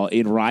juvie hall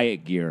in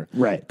riot gear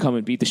come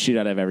and beat the shit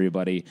out of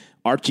everybody.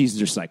 Archie's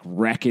just like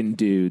wrecking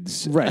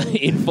dudes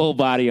in full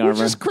body armor.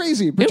 Which is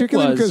crazy,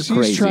 particularly because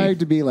he's trying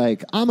to be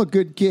like, I'm a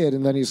good kid,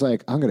 and then he's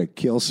like, I'm going to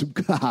kill some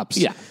cops.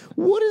 Yeah.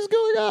 What is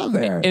going on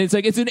there? And it's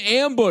like, it's an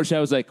ambush. I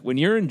was like, when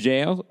you're in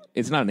jail,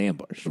 it's not an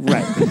ambush.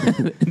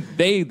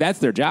 Right. That's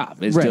their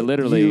job, is to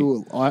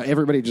literally...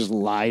 everybody just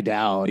lie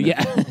down.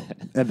 Yeah.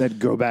 And then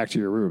go back to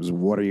your rooms.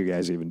 What are you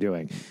guys even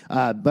doing?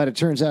 But it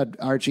turns out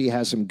Archie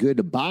has some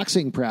good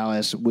boxing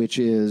prowess, which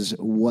is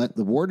what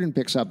the warden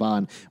picks up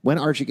on. When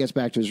Archie gets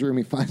back to his room,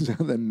 he finds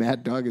out that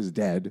Mad Dog is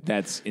dead.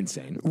 That's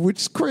insane.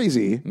 Which is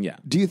crazy. Yeah.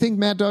 Do you think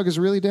Mad Dog is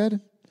really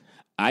dead?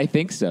 I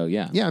think so,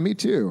 yeah. Yeah, me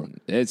too.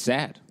 It's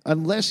sad.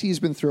 Unless he's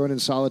been thrown in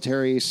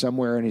solitary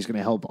somewhere and he's going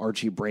to help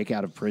Archie break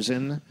out of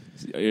prison.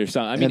 Or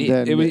something. I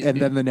mean,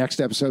 and then the next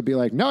episode be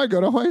like, now I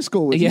go to high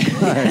school with you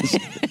guys.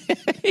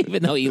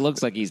 Even though he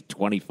looks like he's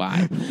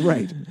 25.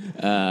 Right.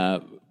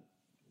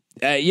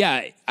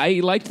 Yeah, I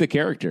liked the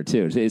character,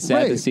 too. It's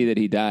sad to see that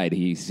he died.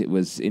 It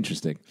was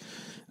interesting.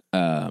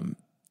 Well,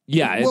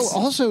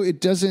 also,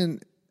 it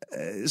doesn't...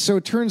 So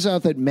it turns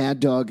out that Mad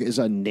Dog is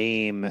a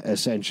name,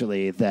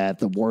 essentially, that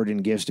the warden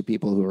gives to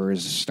people who are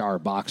his star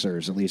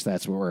boxers. At least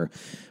that's what we're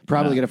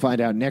probably going to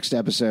find out next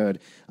episode.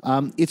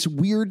 It's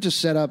weird to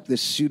set up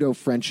this pseudo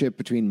friendship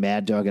between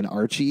Mad Dog and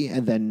Archie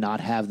and then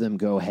not have them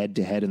go head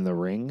to head in the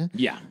ring.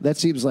 Yeah. That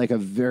seems like a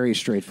very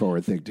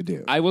straightforward thing to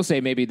do. I will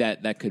say maybe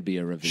that could be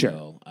a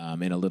reveal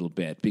in a little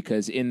bit,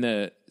 because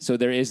so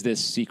there is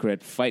this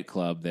secret fight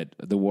club that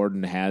the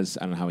warden has.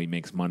 I don't know how he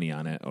makes money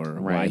on it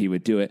or why he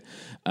would do it,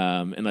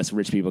 unless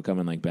rich people come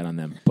and like bet on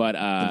them. But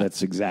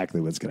that's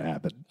exactly what's going to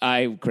happen.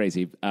 I'm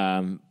crazy.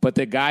 But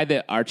the guy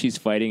that Archie's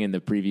fighting in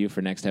the preview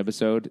for next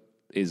episode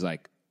is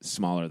like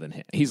smaller than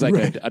him. He's like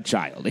a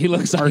child. He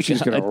looks like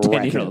Archie's a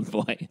 10-year-old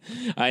boy.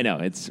 I know,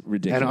 it's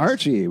ridiculous. And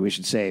Archie, we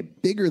should say,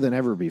 bigger than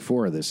ever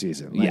before this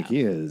season. Like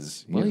he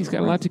is. Well, he's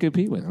got a lot to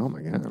compete with. Oh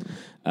my God.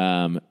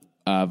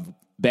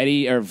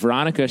 Betty or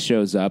Veronica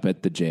shows up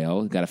at the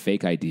jail, got a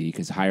fake ID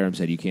because Hiram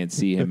said you can't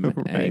see him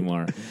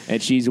anymore. And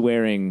she's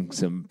wearing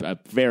a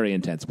very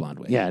intense blonde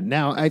wig. Yeah.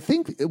 Now, I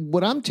think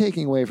what I'm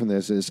taking away from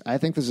this is I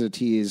think this is a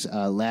tease.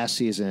 Last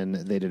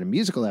season, they did a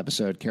musical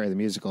episode, Carrie the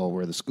Musical,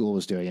 where the school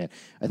was doing it.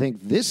 I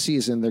think this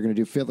season, they're going to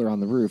do Fiddler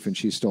on the Roof, and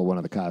she stole one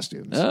of the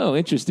costumes. Oh,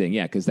 interesting.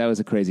 Yeah, because that was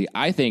a crazy.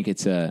 I think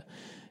it's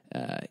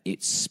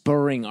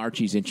spurring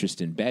Archie's interest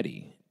in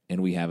Betty.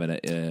 And we have an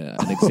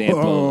example.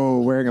 Oh,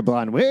 wearing a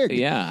blonde wig.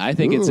 Yeah, I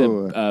think it's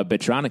a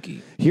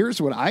Betroniki.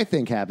 Here's what I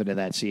think happened in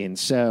that scene.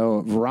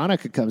 So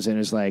Veronica comes in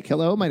and is like,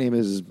 hello, my name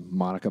is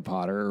Monica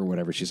Potter, or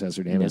whatever she says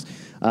her name is.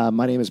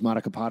 My name is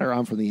Monica Potter.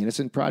 I'm from the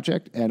Innocent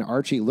Project. And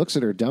Archie looks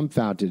at her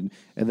dumbfounded,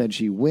 and then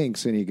she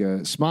winks and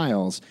he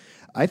smiles.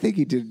 I think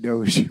he didn't know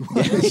who she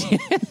was.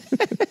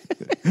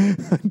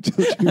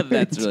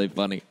 That's really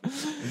funny.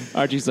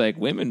 Archie's like,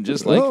 women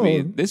just like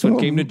me. This one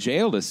came to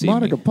jail to see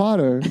Monica me.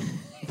 Potter.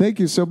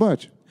 Thank you so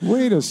much.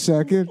 Wait a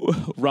second.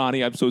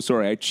 Ronnie, I'm so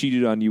sorry. I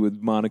cheated on you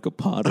with Monica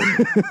Potter.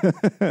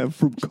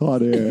 From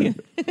Conair.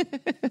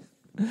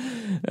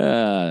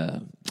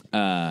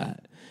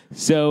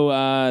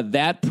 So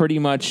that pretty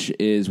much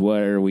is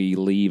where we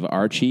leave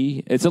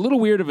Archie. It's a little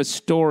weird of a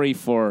story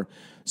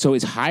so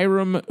is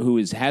Hiram, who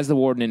has the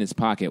warden in his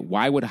pocket,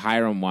 why would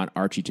Hiram want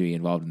Archie to be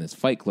involved in this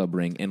fight club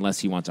ring unless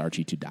he wants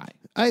Archie to die?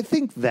 I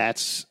think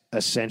that's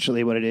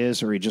essentially what it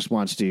is, or he just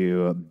wants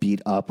to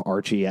beat up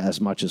Archie as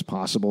much as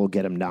possible,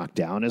 get him knocked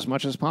down as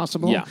much as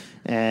possible. Yeah.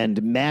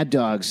 And Mad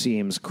Dog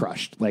seems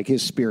crushed, like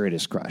his spirit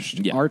is crushed.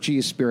 Yeah.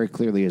 Archie's spirit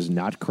clearly is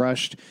not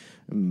crushed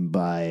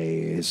by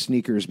his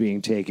sneakers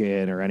being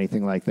taken or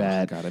anything like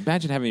that. God,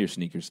 imagine having your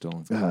sneakers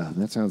stolen.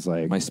 That sounds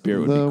like my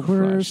spirit would the be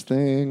crushed. worst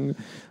thing.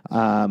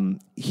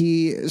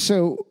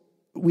 So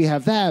we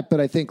have that, but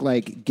I think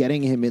like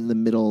getting him in the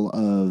middle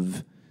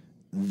of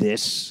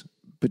this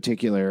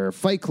particular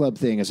fight club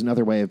thing is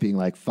another way of being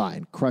like,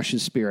 fine, crush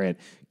his spirit,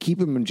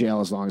 keep him in jail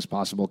as long as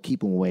possible,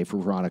 keep him away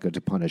from Veronica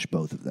to punish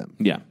both of them.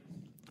 Yeah.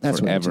 That's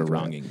forever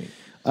wronging me.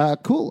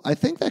 Cool. I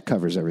think that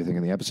covers everything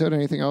in the episode.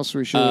 Anything else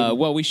we should?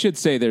 Well, we should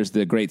say there's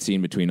the great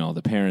scene between all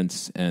the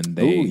parents, and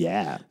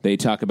they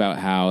talk about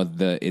how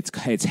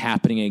it's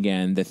happening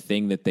again. The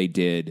thing that they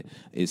did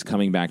is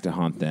coming back to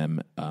haunt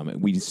them.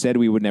 We said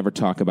we would never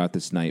talk about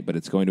this night, but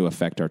it's going to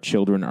affect our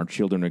children. Our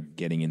children are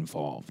getting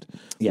involved.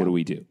 Yeah. What do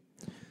we do?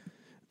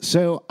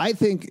 So I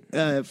think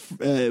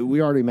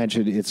we already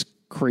mentioned it's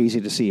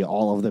crazy to see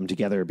all of them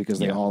together because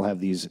they all have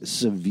these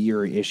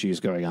severe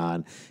issues going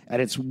on.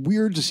 And it's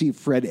weird to see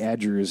Fred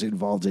Andrews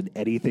involved in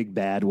anything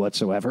bad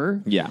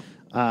whatsoever. Yeah.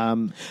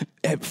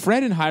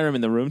 Fred and Hiram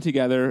in the room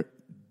together,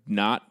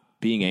 not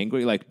being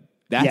angry, like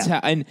that's how.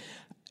 And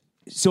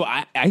so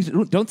I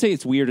don't say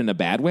it's weird in a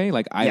bad way.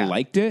 Like I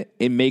liked it.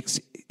 It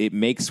makes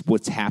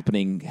what's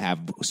happening have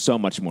so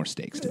much more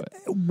stakes to it.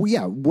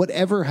 Yeah.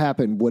 Whatever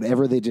happened,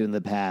 whatever they did in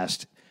the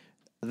past,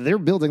 they're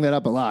building that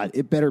up a lot.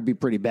 It better be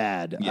pretty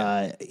bad.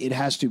 Yeah. It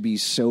has to be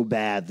so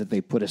bad that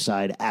they put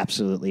aside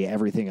absolutely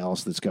everything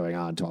else that's going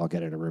on to all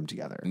get in a room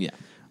together. Yeah.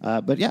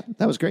 But yeah,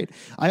 that was great.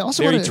 I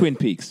also very Twin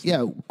Peaks.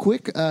 Yeah,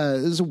 quick.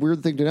 This is a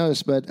weird thing to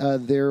notice, but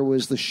there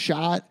was the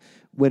shot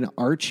when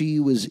Archie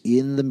was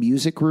in the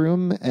music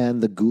room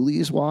and the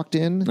ghoulies walked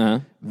in. Uh-huh.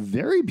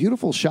 Very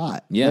beautiful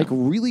shot. Yeah. Like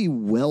really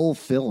well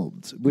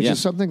filmed, which is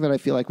something that I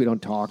feel like we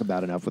don't talk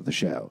about enough with the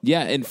show.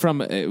 Yeah, and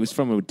it was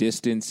from a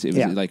distance. It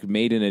was like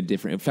made in it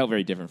felt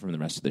very different from the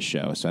rest of the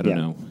show. So I don't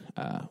know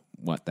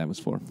what that was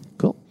for.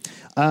 Cool.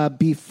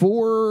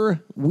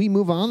 Before we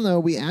move on, though,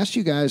 we asked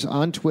you guys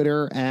on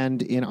Twitter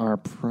and in our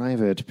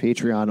private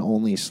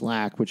Patreon-only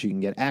Slack, which you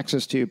can get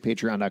access to,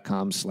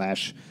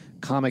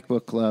 patreon.com/Comic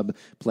Book Club.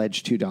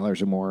 Pledge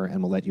 $2 or more,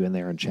 and we'll let you in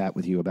there and chat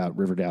with you about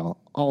Riverdale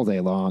all day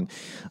long.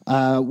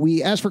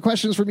 We asked for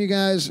questions from you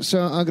guys,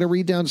 so I'm going to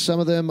read down some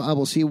of them.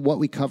 We'll see what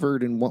we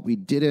covered and what we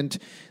didn't.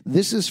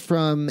 This is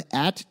from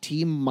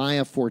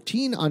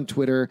 @TeamMaya14 on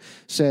Twitter.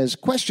 Says,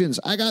 questions,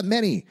 I got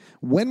many.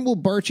 When will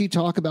Barchi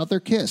talk about their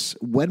kiss?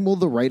 When will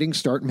the writing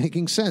start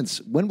making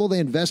sense? When will they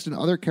invest in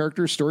other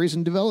characters' stories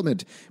and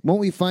development? Won't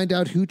we find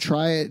out who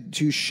tried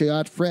to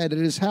shot Fred at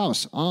his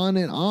house? On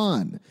and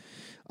on.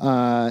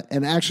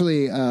 And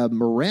actually,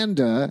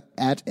 Miranda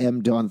at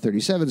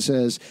MDawn37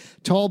 says,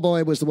 Tall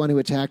Boy was the one who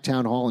attacked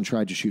Town Hall and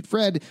tried to shoot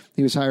Fred.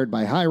 He was hired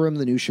by Hiram.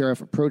 The new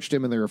sheriff approached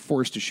him, and they were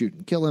forced to shoot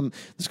and kill him.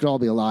 This could all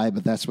be a lie,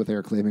 but that's what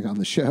they're claiming on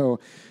the show.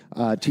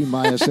 Team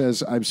Maya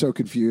says, I'm so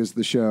confused,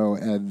 the show,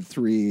 and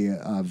 3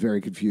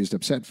 very confused,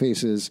 upset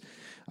faces.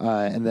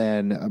 And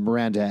then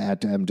Miranda at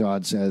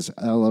Dodd says,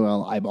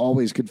 LOL, I'm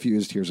always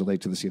confused. Here's a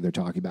link to the scene they're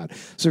talking about.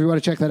 So if you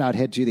want to check that out,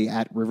 head to the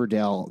at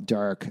Riverdale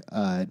Dark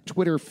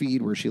Twitter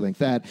feed where she linked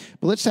that.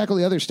 But let's tackle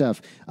the other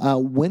stuff.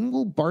 When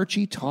will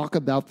Barchi talk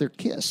about their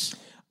kiss?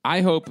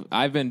 I hope.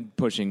 I've been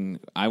pushing.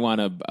 I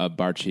want a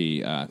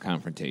Barchi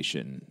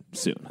confrontation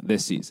soon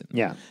this season.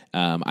 Yeah.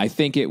 I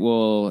think it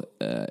will.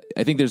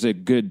 I think there's a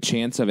good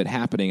chance of it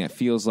happening. It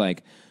feels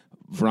like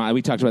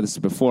we talked about this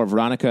before.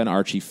 Veronica and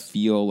Archie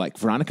feel like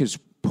Veronica's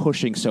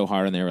pushing so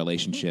hard in their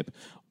relationship.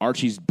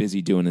 Archie's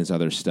busy doing his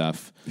other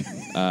stuff.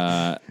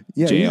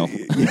 Jail.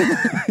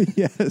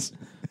 Yes.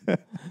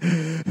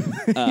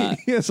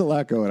 He has a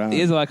lot going on. He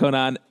has a lot going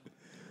on.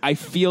 I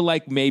feel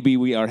like maybe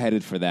we are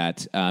headed for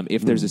that.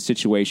 If there's a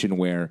situation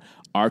where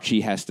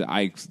Archie has to,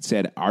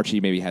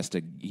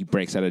 he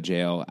breaks out of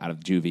jail, out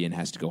of juvie, and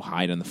has to go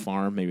hide on the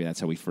farm. Maybe that's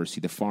how we first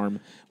see the farm.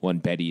 When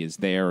Betty is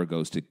there or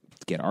goes to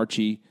get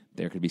Archie,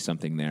 there could be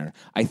something there.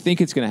 I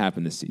think it's going to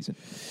happen this season.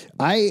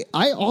 I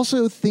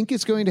also think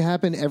it's going to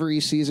happen every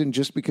season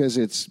just because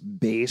it's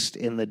based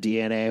in the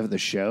DNA of the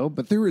show.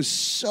 But there is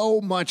so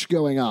much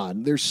going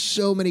on. There's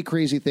so many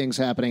crazy things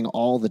happening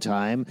all the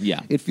time. Yeah.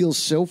 It feels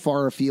so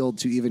far afield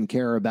to even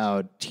care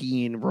about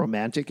teen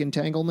romantic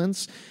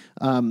entanglements.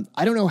 I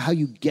don't know how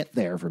you get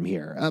there from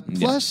here.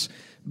 Plus,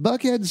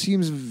 Buckhead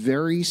seems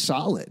very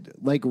solid,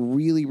 like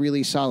really,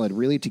 really solid,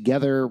 really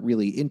together,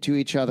 really into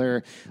each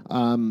other.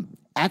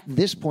 At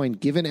this point,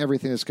 given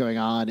everything that's going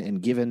on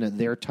and given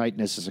their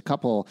tightness as a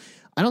couple,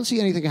 I don't see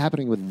anything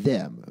happening with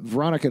them.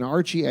 Veronica and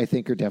Archie, I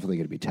think, are definitely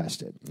going to be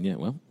tested. Yeah,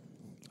 well,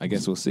 I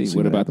guess we'll see.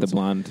 What about the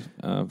blonde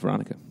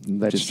Veronica?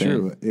 That's Just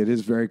true. saying. It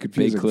is very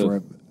confusing Big clue. for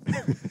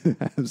him.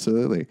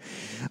 Absolutely.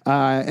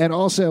 And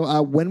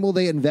also, when will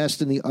they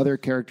invest in the other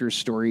characters'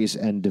 stories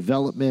and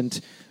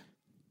development?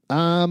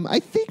 I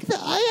think that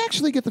I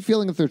actually get the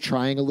feeling that they're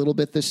trying a little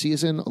bit this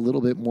season, a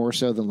little bit more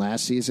so than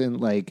last season.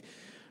 Like,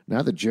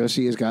 not that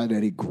Josie has gotten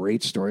any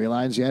great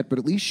storylines yet, but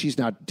at least she's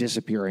not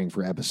disappearing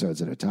for episodes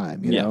at a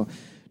time. You know,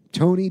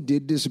 Tony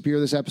did disappear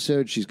this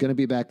episode. She's going to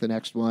be back the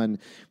next one.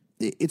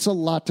 It's a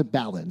lot to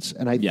balance,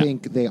 and I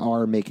think they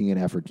are making an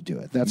effort to do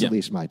it. That's at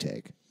least my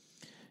take.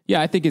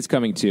 Yeah, I think it's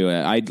coming too.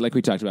 Like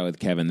we talked about with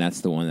Kevin,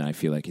 that's the one that I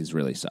feel like is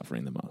really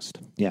suffering the most.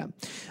 Yeah.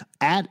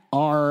 At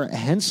R.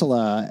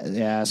 Hensela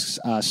asks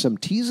some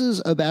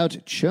teases about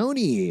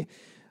Choni.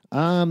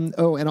 And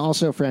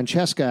also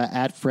Francesca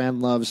at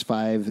Fran Loves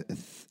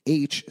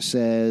 5H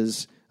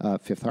says,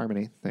 Fifth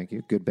Harmony, thank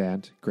you. Good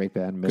band. Great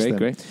band. Missed them.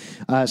 Great.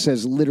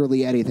 Says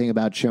literally anything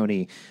about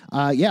Choni.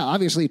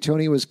 Obviously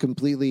Tony was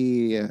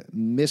completely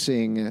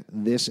missing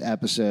this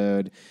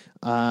episode.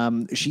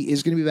 She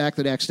is going to be back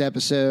the next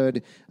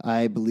episode.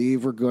 I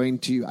believe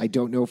I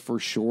don't know for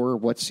sure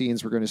what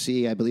scenes we're going to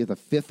see. I believe the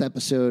 5th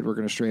episode, we're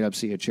going to straight up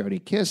see a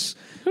Choni kiss.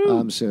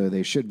 So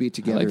they should be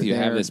together. I like that you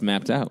have this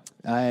mapped out.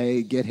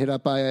 I get hit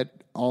up by it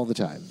all the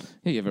time.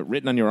 Yeah, you have it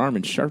written on your arm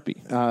in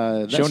Sharpie.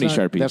 Choni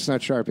Sharpie. That's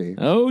not Sharpie.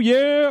 Oh,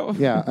 yeah.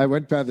 Yeah, I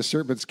went by the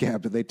Serpent's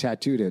Camp and they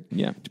tattooed it.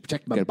 Yeah. To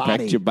protect my Gotta body.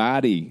 protect your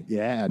body.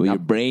 Yeah. Well, your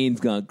brain's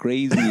gone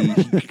crazy.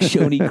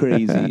 Choni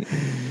crazy.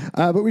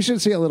 But we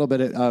should see a little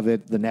bit of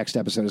it the next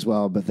episode as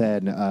well. But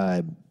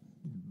then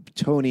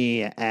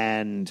Tony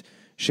and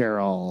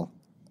Cheryl...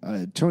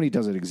 Tony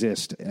doesn't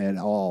exist at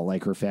all,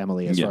 like her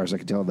family, as far as I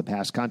can tell in the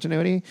past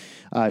continuity.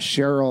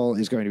 Cheryl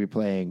is going to be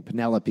playing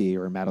Penelope,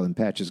 or Madeline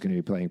Petch is going to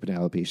be playing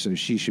Penelope, so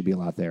she should be a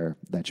lot there.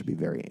 That should be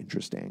very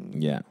interesting.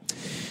 Yeah.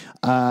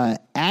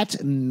 At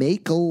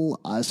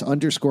Makel_Ice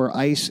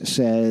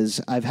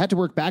says, I've had to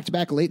work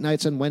back-to-back late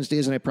nights on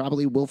Wednesdays, and I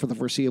probably will for the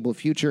foreseeable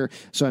future,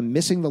 so I'm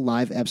missing the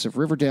live eps of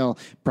Riverdale.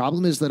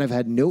 Problem is that I've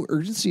had no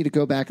urgency to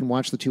go back and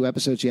watch the 2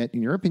 episodes yet.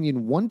 In your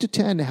opinion, 1 to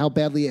 10, how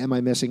badly am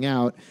I missing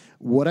out?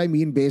 What I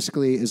mean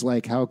basically is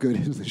like, how good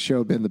has the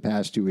show been the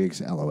past 2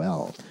 weeks?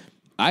 LOL.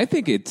 I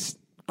think it's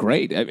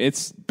great.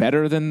 It's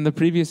better than the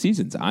previous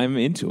seasons. I'm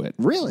into it.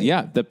 Really?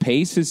 Yeah. The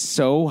pace is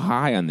so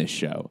high on this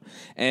show.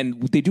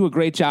 And they do a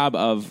great job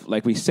of,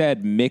 like we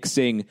said,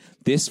 mixing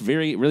this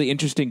really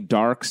interesting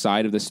dark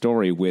side of the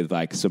story with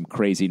like some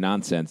crazy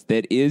nonsense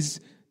that is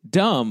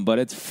dumb, but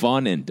it's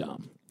fun and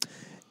dumb.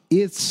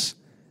 It's...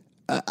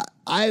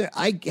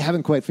 I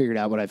haven't quite figured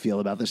out what I feel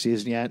about this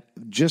season yet,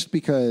 just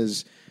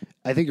because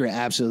I think you're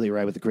absolutely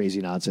right with the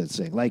crazy nonsense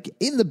thing. Like,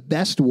 in the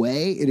best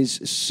way, it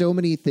is so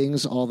many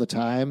things all the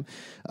time.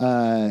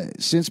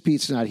 Since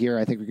Pete's not here,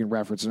 I think we can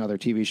reference another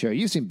TV show.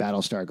 You've seen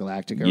Battlestar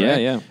Galactica,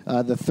 right? Yeah.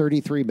 The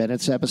 33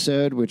 Minutes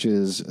episode, which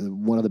is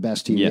one of the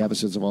best TV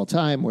episodes of all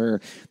time, where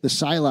the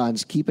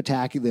Cylons keep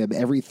attacking them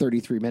every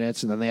 33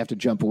 minutes, and then they have to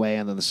jump away,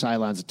 and then the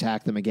Cylons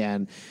attack them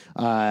again.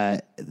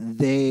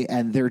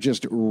 They're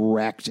just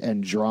wrecked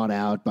and drawn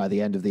out by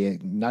the end of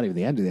not even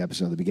the end of the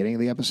episode, the beginning of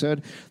the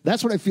episode.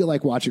 That's what I feel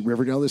like watching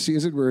Riverdale this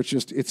season where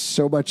it's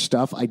so much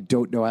stuff I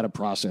don't know how to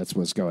process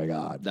what's going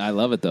on. I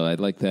love it though. I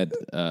like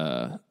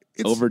that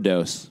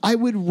overdose. I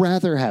would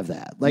rather have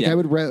that. Like Yeah.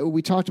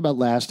 we talked about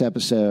last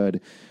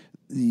episode.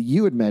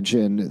 You had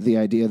mentioned the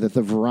idea that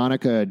the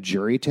Veronica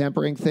jury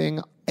tampering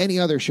thing, any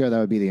other show, that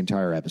would be the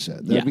entire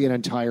episode. That would be an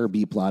entire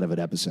B plot of an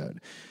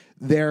episode.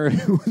 There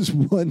was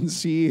one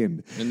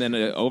scene. And then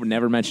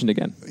never mentioned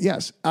again.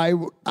 Yes.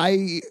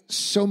 I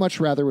so much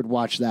rather would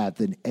watch that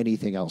than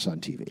anything else on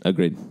TV.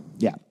 Agreed.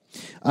 Yeah.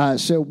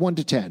 So 1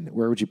 to 10,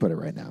 where would you put it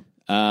right now?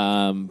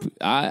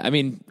 I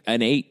mean,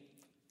 an 8.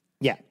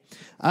 Yeah.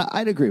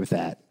 I'd agree with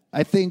that.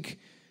 I think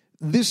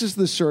this is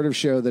the sort of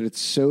show that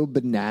it's so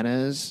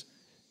bananas,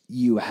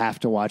 you have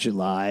to watch it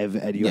live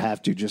and you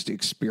have to just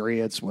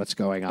experience what's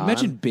going on.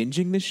 Imagine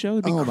binging this show.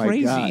 It'd be oh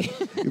crazy. my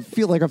God. You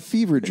feel like a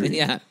fever dream.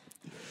 Yeah.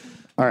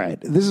 All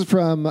right. This is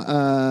from,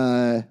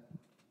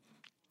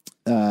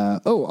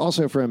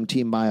 also from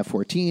Team Maya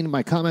 14.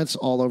 My comments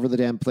all over the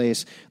damn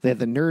place. They had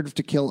the nerve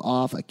to kill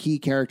off a key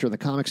character in the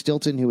comics,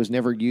 Dilton, who was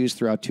never used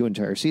throughout 2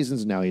 entire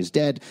seasons, and now he's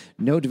dead.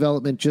 No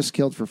development, just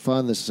killed for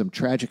fun. This is some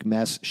tragic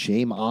mess.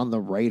 Shame on the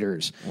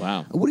writers.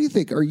 Wow. What do you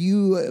think? Are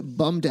you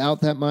bummed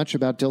out that much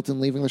about Dilton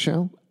leaving the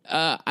show?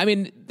 I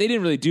mean, they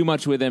didn't really do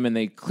much with him, and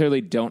they clearly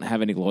don't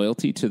have any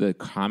loyalty to the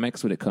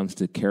comics when it comes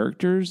to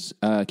characters,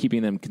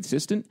 keeping them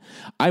consistent.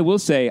 I will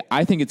say,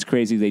 I think it's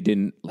crazy they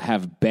didn't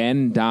have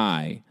Ben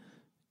die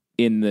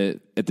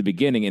at the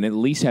beginning, and at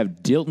least have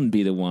Dilton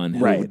be the one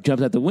who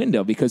jumps out the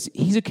window, because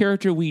he's a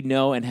character we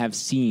know and have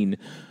seen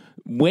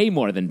way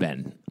more than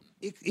Ben.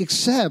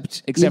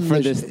 Except for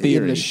this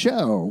theory. In the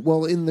show.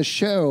 Well, in the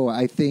show,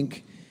 I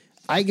think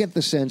I get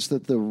the sense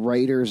that the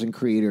writers and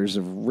creators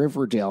of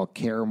Riverdale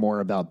care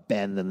more about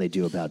Ben than they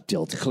do about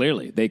Dilton.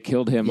 Clearly. They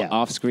killed him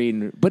off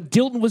screen. But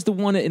Dilton was the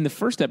one in the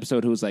first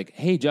episode who was like,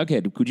 hey,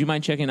 Jughead, could you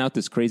mind checking out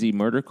this crazy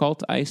murder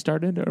cult I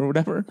started or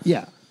whatever?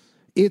 Yeah.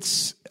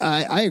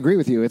 I agree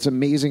with you. It's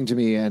amazing to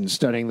me and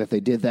stunning that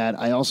they did that.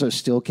 I also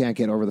still can't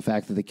get over the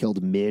fact that they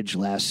killed Midge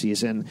last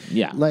season.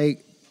 Yeah.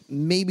 Like,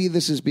 maybe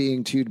this is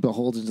being too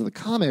beholden to the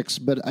comics,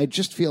 but I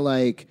just feel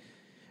like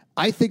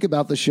I think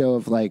about the show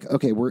of like,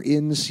 okay, we're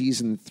in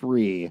season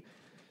 3.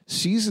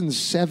 Season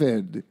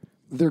 7,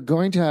 they're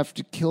going to have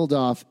to kill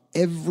off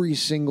every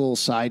single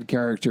side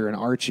character in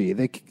Archie.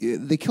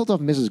 They killed off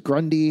Mrs.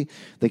 Grundy.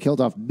 They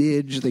killed off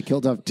Midge. They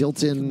killed off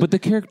Dilton. But the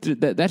character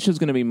that show's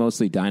going to be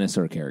mostly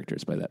dinosaur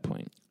characters by that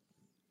point.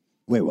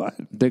 Wait, what?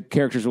 The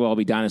characters will all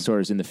be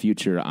dinosaurs in the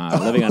future,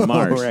 living on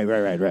Mars.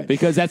 Right.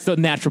 Because that's the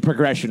natural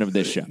progression of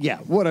this show. Yeah,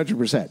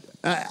 100%.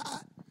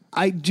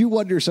 I do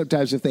wonder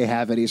sometimes if they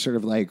have any sort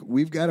of like,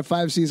 we've got a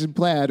 5-season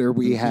plan, or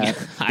we have,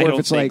 I or don't if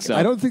it's think like, so.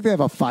 I don't think they have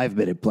a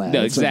 5-minute plan.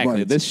 No, It's like, exactly.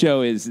 what? This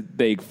show is,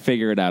 they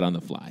figure it out on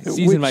the fly,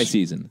 season by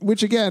season.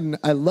 Which, again,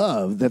 I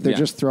love that they're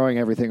just throwing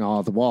everything all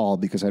at the wall,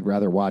 because I'd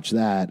rather watch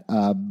that.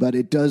 But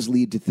it does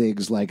lead to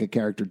things like a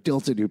character,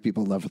 Dilton, who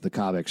people love with the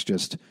comics,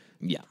 just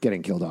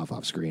getting killed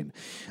off screen.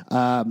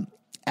 At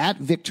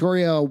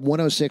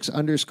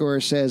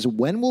Victoria106_ says,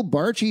 when will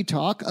Barchi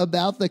talk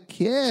about the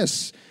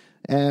kiss?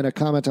 And a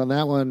comment on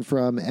that one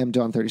from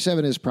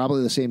MDawn37 is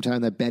probably the same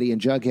time that Betty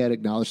and Jughead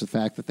acknowledge the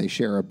fact that they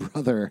share a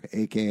brother,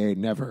 a.k.a.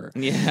 Never.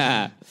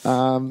 Yeah.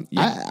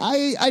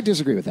 I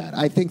disagree with that.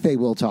 I think they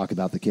will talk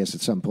about the kiss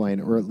at some point,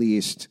 or at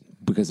least...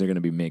 Because they're going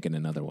to be making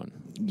another one.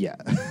 Yeah.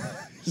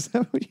 Is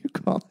that what you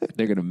call it?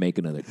 They're going to make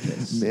another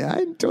kiss.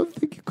 I don't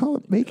think you call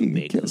it making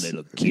a kiss. Make a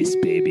little kiss,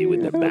 baby,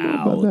 with their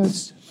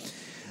mouths.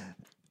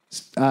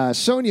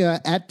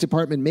 Sonia at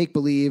Department Make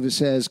Believe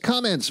says,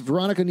 comments,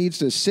 Veronica needs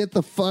to sit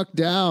the fuck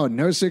down.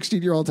 No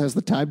 16-year-old has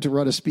the time to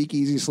run a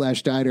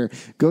speakeasy/diner,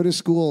 go to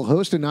school,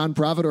 host a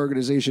nonprofit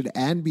organization,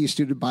 and be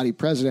student body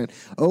president.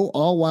 Oh,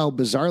 all while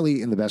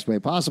bizarrely, in the best way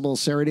possible,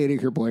 serenading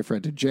her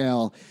boyfriend to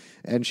jail.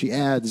 And she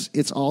adds,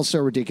 it's all so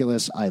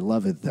ridiculous. I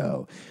love it,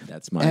 though.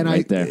 That's mine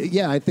right there.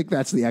 Yeah, I think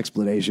that's the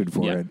explanation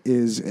for it,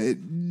 is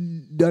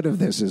none of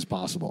this is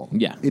possible.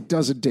 Yeah. It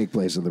doesn't take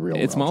place in the real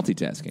world. It's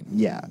multitasking.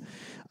 Yeah.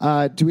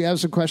 Do we have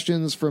some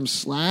questions from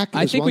Slack?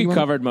 I think we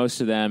covered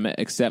most of them,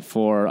 except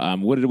for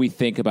what did we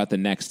think about the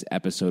next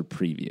episode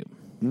preview?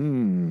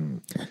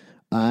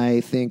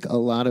 I think a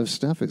lot of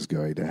stuff is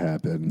going to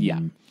happen. Yeah.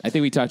 I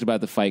think we talked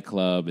about the Fight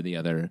Club and the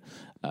other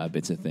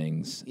bits of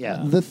things.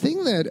 Yeah. The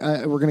thing that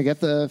we're going to get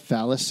the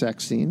phallus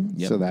sex scene.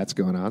 Yep. So that's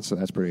going on. So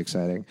that's pretty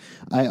exciting.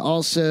 I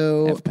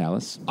also...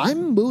 F-Palace.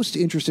 I'm most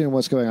interested in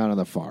what's going on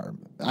the farm.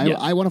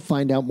 I want to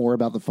find out more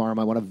about the farm.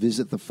 I want to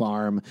visit the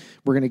farm.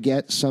 We're going to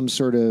get some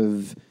sort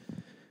of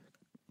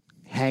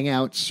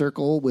hangout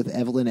circle with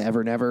Evelyn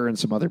Evernever and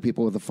some other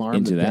people with the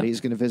farm that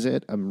Betty's going to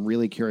visit. I'm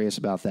really curious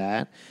about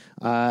that.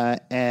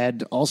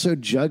 And also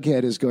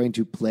Jughead is going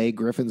to play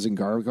Griffins and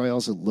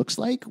Gargoyles, it looks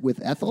like, with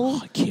Ethel.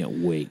 Oh, I can't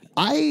wait.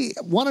 I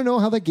want to know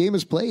how that game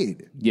is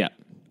played. Yeah.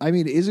 I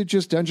mean, is it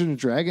just Dungeons and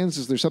Dragons?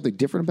 Is there something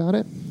different about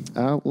it?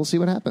 We'll see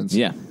what happens.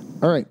 Yeah.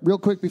 All right, real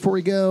quick before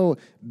we go,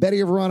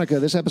 Betty or Veronica,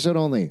 this episode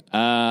only.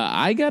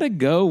 I got to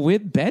go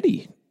with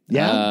Betty.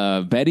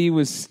 Yeah? Betty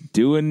was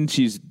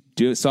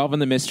solving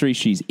the mystery.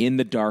 She's in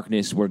the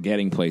darkness. We're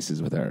getting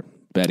places with her.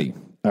 Betty.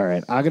 All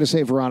right. I'm going to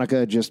say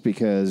Veronica just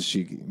because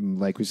she,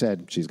 like we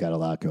said, she's got a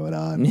lot going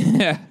on.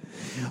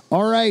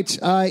 All right.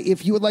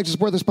 If you would like to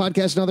support this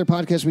podcast and other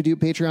podcasts we do,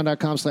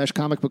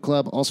 patreon.com/Comic Book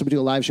Club. Also, we do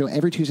a live show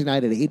every Tuesday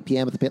night at 8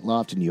 p.m. at the Pit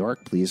Loft in New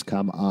York. Please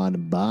come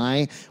on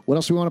by. What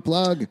else do we want to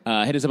plug?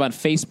 Hit us up on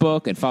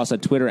Facebook and follow us on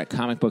Twitter at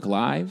Comic Book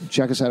Live.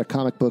 Check us out at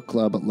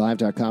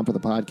comicbookclublive.com for the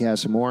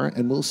podcast and more.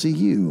 And we'll see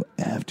you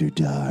after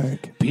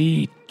dark.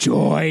 Pete,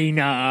 join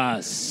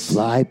us.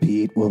 Fly,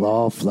 Pete. We'll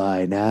all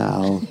fly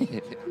now.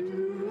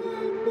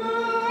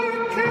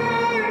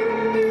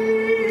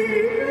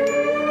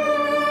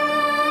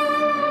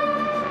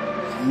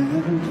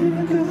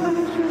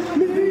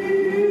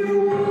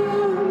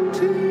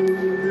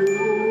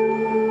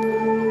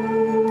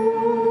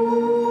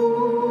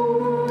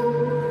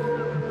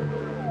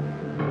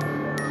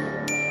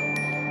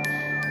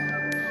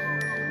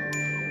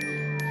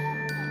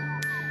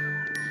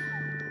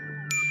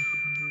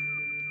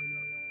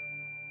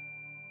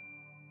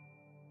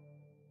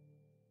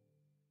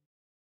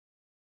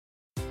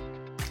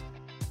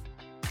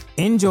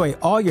 Enjoy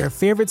all your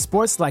favorite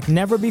sports like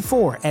never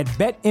before at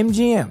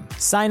BetMGM.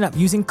 Sign up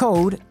using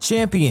code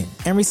CHAMPION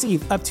and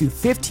receive up to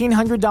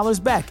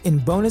 $1,500 back in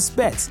bonus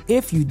bets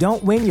if you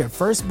don't win your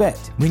first bet.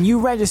 When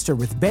you register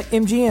with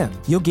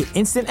BetMGM, you'll get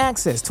instant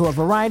access to a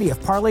variety of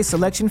parlay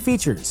selection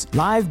features,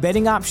 live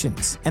betting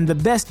options, and the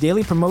best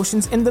daily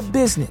promotions in the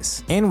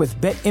business. And with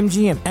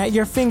BetMGM at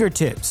your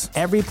fingertips,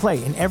 every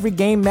play and every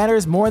game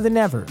matters more than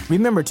ever.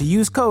 Remember to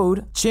use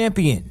code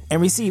CHAMPION and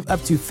receive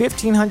up to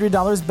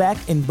 $1,500 back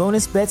in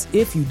bonus bets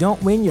if you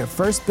don't win your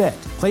first bet.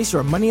 Place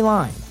your money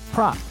line,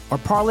 prop, or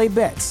parlay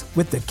bets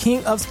with the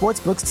king of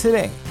sportsbooks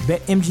today.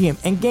 BetMGM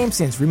and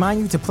GameSense remind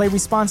you to play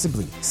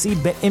responsibly. See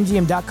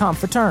BetMGM.com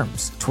for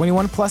terms.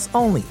 21 plus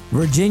only.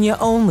 Virginia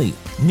only.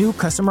 New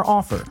customer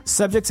offer.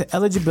 Subject to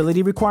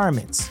eligibility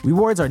requirements.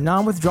 Rewards are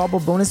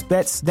non-withdrawable bonus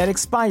bets that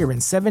expire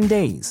in 7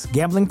 days.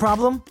 Gambling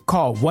problem?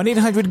 Call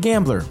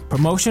 1-800-GAMBLER.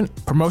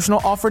 Promotional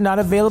offer not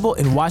available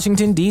in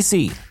Washington,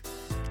 D.C.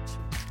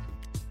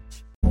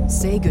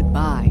 Say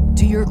goodbye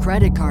to your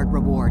credit card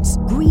rewards.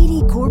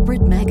 Greedy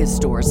corporate mega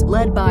stores,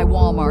 led by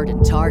Walmart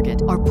and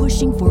Target, are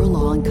pushing for a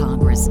law in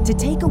Congress to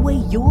take away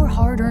your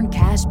hard-earned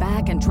cash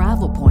back and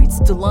travel points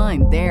to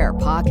line their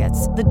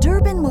pockets. The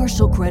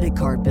Durbin-Marshall credit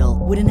card bill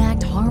would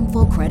enact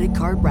harmful credit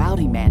card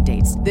routing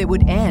mandates that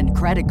would end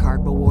credit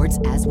card rewards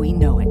as we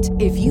know it.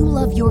 If you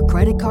love your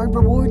credit card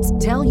rewards,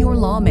 tell your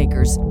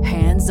lawmakers,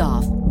 hands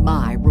off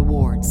my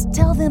rewards.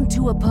 Tell them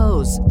to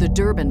oppose the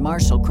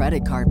Durbin-Marshall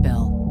credit card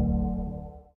bill.